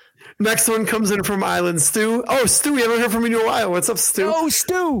 though. Next one comes in from Island Stu. Oh, Stu, we haven't heard from you in a while. What's up, Stu? Oh,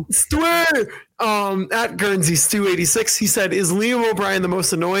 Stu. Stu! At Guernsey, Stu86, he said, is Liam O'Brien the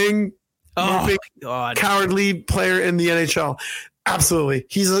most annoying, God, cowardly player in the NHL? Absolutely.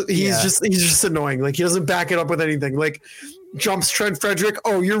 He's just annoying. Like, he doesn't back it up with anything. Like, jumps Trent Frederick.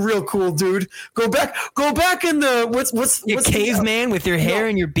 Oh, you're real cool, dude. Go back in the what's caveman with your hair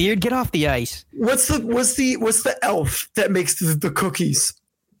and your beard. Get off the ice. What's the elf that makes the cookies?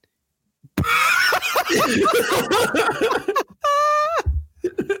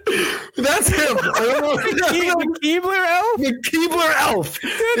 That's him. I don't know. The Keebler elf? The Keebler elf.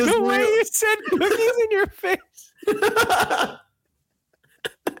 The way you said cookies in your face.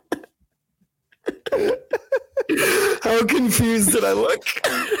 How confused did I look?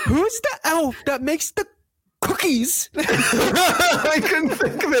 Who's the elf that makes the cookies? I couldn't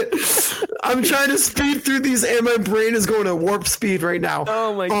think of it. I'm trying to speed through these and my brain is going at warp speed right now.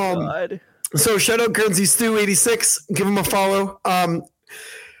 Oh my God. So shout out Guernsey Stu 86. Give him a follow.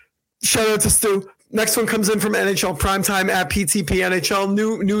 Shout out to Stu. Next one comes in from NHL Primetime at PTP NHL.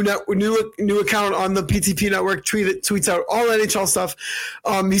 New account on the PTP network. Tweets out all NHL stuff.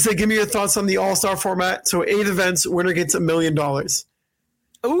 He said, "Give me your thoughts on the All-Star format. So 8 events, winner gets $1 million. Love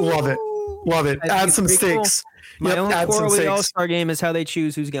it. Add some stakes. Cool. My only quarrel with the All-Star game is how they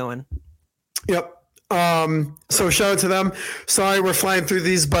choose who's going. Yep. So shout out to them. Sorry, we're flying through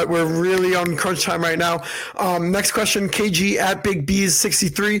these, but we're really on crunch time right now. Next question, KG at Big B's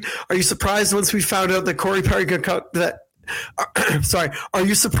 63. Are you surprised once we found out that Corey Perry got cut? Are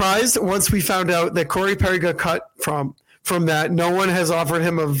you surprised once we found out that Corey Perry got cut from that? No one has offered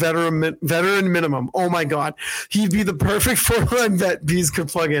him a veteran minimum. Oh my God, he'd be the perfect four-line vet Bees could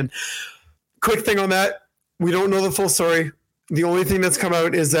plug in. Quick thing on that, we don't know the full story. The only thing that's come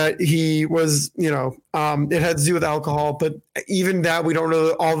out is that he was, it had to do with alcohol, but even that, we don't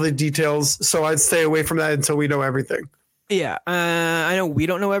know all the details. So I'd stay away from that until we know everything. Yeah, I know we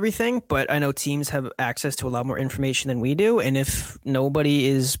don't know everything, but I know teams have access to a lot more information than we do. And if nobody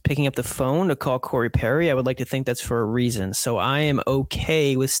is picking up the phone to call Corey Perry, I would like to think that's for a reason. So I am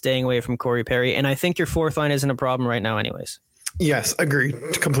okay with staying away from Corey Perry. And I think your fourth line isn't a problem right now anyways. Yes,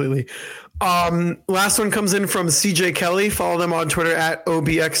 agreed completely. Last one comes in from CJ Kelly. Follow them on Twitter at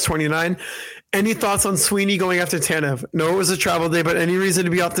OBX29. Any thoughts on Sweeney going after Tanev? No, it was a travel day, but any reason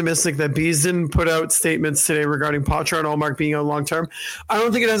to be optimistic that Bees didn't put out statements today regarding Poitras and Allmark being out long term? I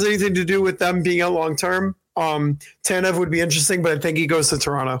don't think it has anything to do with them being out long term. Tanev would be interesting, but I think he goes to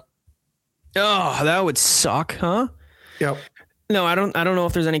Toronto. Oh, that would suck, huh? Yep. No, I don't know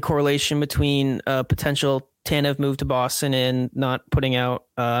if there's any correlation between potential Tanev move to Boston and not putting out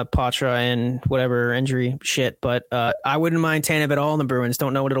Poitras and whatever injury shit, but I wouldn't mind Tanev at all in the Bruins.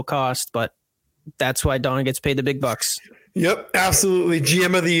 Don't know what it'll cost, but that's why Don gets paid the big bucks. Yep, absolutely.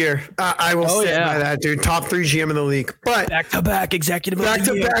 GM of the year. I will stand by that, dude. Top 3 GM in the league. But back-to-back executive of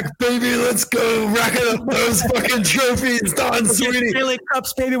the year. Back-to-back, baby. Let's go. Racking up those fucking trophies, Don Sweeney. Stanley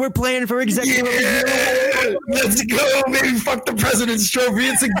Cups, baby. We're playing for executive of the year. Let's go, baby. Fuck the President's Trophy.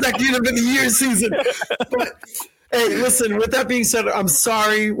 It's executive of the year season. But, hey, listen, with that being said, I'm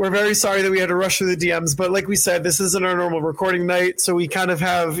sorry. We're very sorry that we had to rush through the DMs. But like we said, this isn't our normal recording night. So we kind of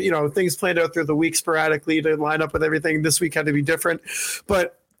have, things planned out through the week sporadically to line up with everything. This week had to be different.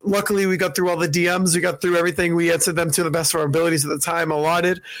 But luckily, we got through all the DMs. We got through everything. We answered them to the best of our abilities at the time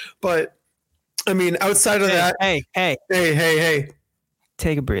allotted. But, I mean, outside of that. Hey.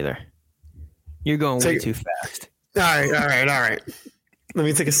 Take a breather. You're going way too fast. All right. Let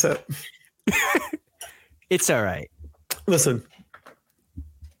me take a sip. It's all right. Listen,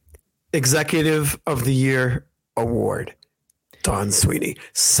 Executive of the Year award, Don Sweeney.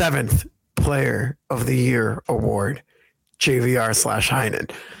 7th Player of the Year award,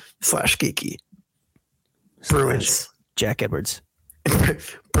 JVR/Heinen/Geeky. Bruins. Jack Edwards.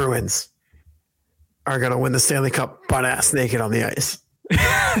 Bruins are going to win the Stanley Cup butt ass naked on the ice.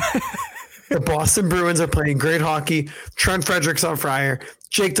 The Boston Bruins are playing great hockey. Trent Frederick's on fire.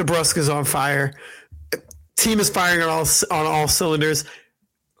 Jake DeBrusk's on fire. Team is firing on all cylinders.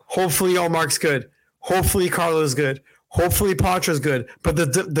 Hopefully, Allmark's good. Hopefully, Carlo's good. Hopefully, Poitras's good. But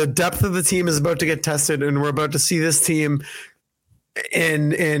the depth of the team is about to get tested, and we're about to see this team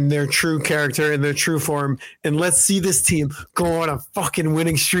in their true character, in their true form. And let's see this team go on a fucking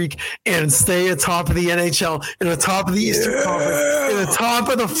winning streak and stay atop of the NHL, and atop of the Eastern Conference, and atop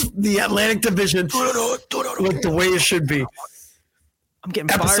of the Atlantic Division, like the way it should be. I'm getting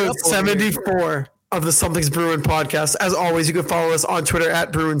fired Episode up 74. of the Something's Bruin podcast. As always, you can follow us on Twitter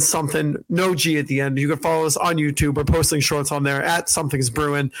at Bruin Something, no G at the end. You can follow us on YouTube. We're posting shorts on there at Something's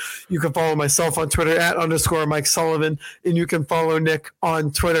Bruin. You can follow myself on Twitter at _Mike Sullivan. And you can follow Nick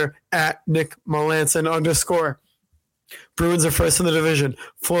on Twitter at Nick Melanson _. Bruins are first in the division.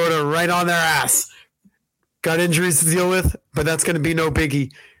 Florida right on their ass. Got injuries to deal with, but that's going to be no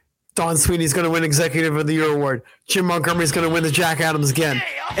biggie. Don Sweeney's going to win Executive of the Year award. Jim Montgomery's going to win the Jack Adams again.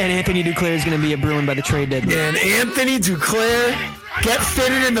 And Anthony Duclair is going to be a Bruin by the trade deadline. And Anthony Duclair, get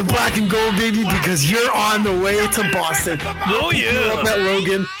fitted in the black and gold, baby, because you're on the way to Boston. Oh, yeah. You're up at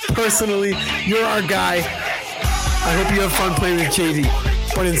Logan. Personally, you're our guy. I hope you have fun playing with JD.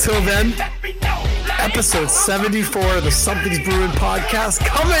 But until then, episode 74 of the Something's Bruin podcast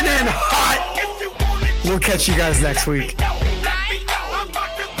coming in hot. We'll catch you guys next week.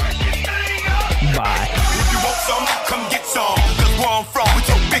 Bye. If you want some, come get some. Cause where I'm from, we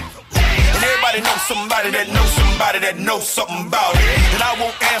so big. And everybody knows somebody that knows somebody that knows something about it. And I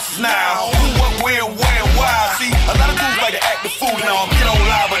want answers now. Who, what, where, and why. See, a lot of dudes like to act the fool now. Get on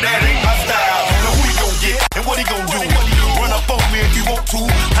live, but that ain't my style. Now who he gon' get? And what he gon' do? Run up on me if you want to.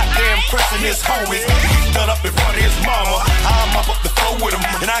 Hot damn pressing his homies. He's done up in front of his mama. I'm up the floor with him.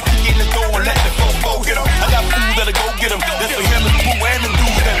 And I can get in the door and let the go get him. I got food that'll go get him. That's for him and the boo and the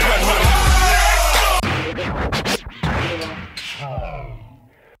dudes that run with him.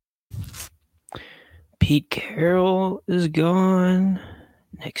 Pete Carroll is gone.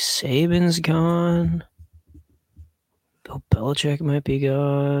 Nick Saban's gone. Bill Belichick might be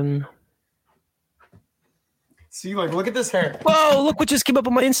gone. See, like, look at this hair. Whoa, look what just came up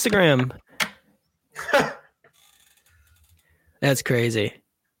on my Instagram. That's crazy.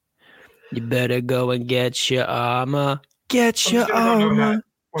 You better go and get your armor. Get your armor.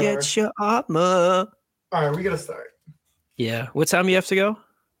 Get your armor. All right, we got to start. Yeah. What time do you have to go?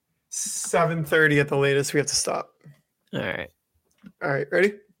 7:30 at the latest. We have to stop. All right. All right,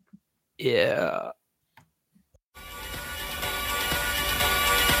 ready? Yeah.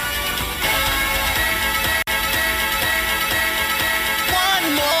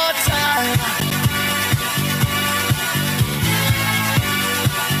 One more time.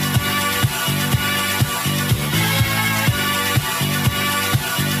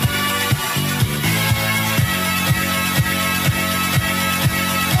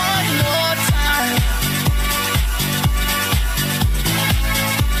 One more time.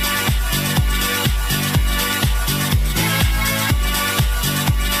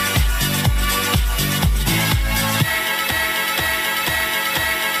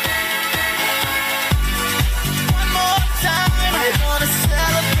 One more time. We're gonna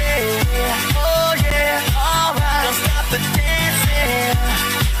celebrate. Oh yeah, alright. Don't stop the dancing.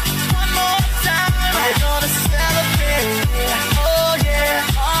 One more time. We're gonna celebrate. Oh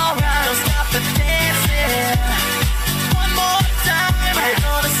yeah, alright. Don't stop the dancing. One more time. We're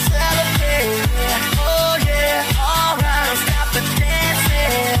gonna celebrate. Oh yeah, alright. Don't stop the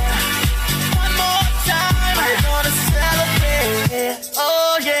dancing. One more time. We're gonna celebrate.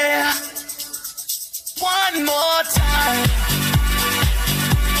 Oh yeah. One more time.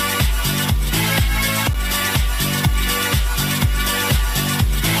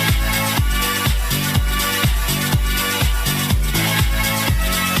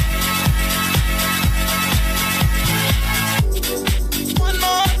 One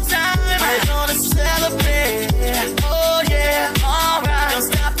more time. We're gonna celebrate. Oh yeah, alright. Don't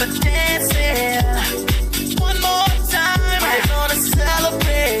stop the dancing. One more time. We're gonna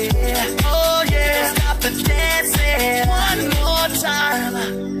celebrate. Oh yeah, don't stop the dancing. One more time.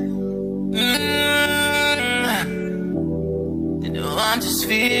 You know I'm just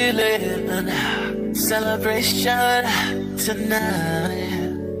feeling celebration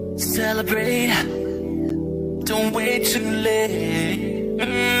tonight. Celebrate. Don't wait too late.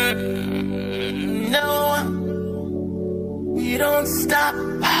 No, we don't stop.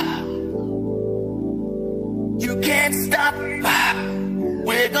 You can't stop.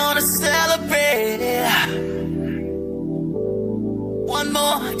 We're gonna celebrate. One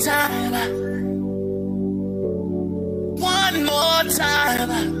more time. One more time.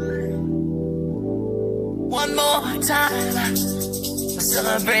 One more time. A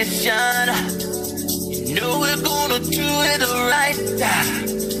celebration. You know we're gonna do it right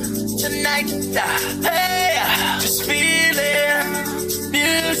tonight. Hey, just feeling.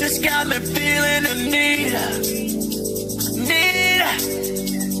 Music's got me feeling the need.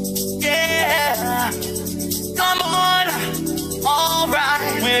 Yeah. Come on. All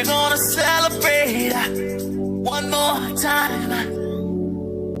right. We're gonna celebrate one more time.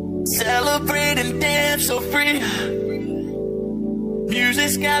 Celebrate and dance so free.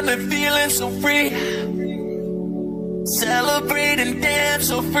 Music's got me feeling so free. Celebrate and dance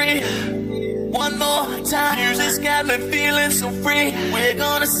so free. One more time. Music's got me feeling so free. We're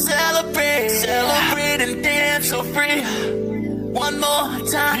gonna celebrate, celebrate and dance so free. One more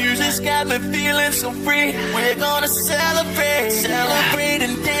time. Music's got me feeling so free. We're gonna celebrate, celebrate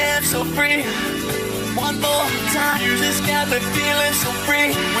and dance so free. One more time. Music's got me feeling so free.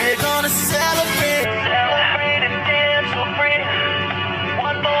 We're gonna celebrate, celebrate and dance so free.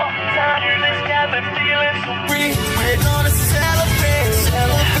 One more time. Music's got me feeling so free. We're gonna celebrate,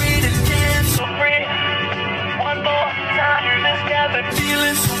 celebrate and dance so free. One more time. Music's got me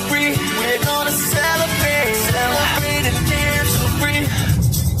feeling so free. We're gonna celebrate.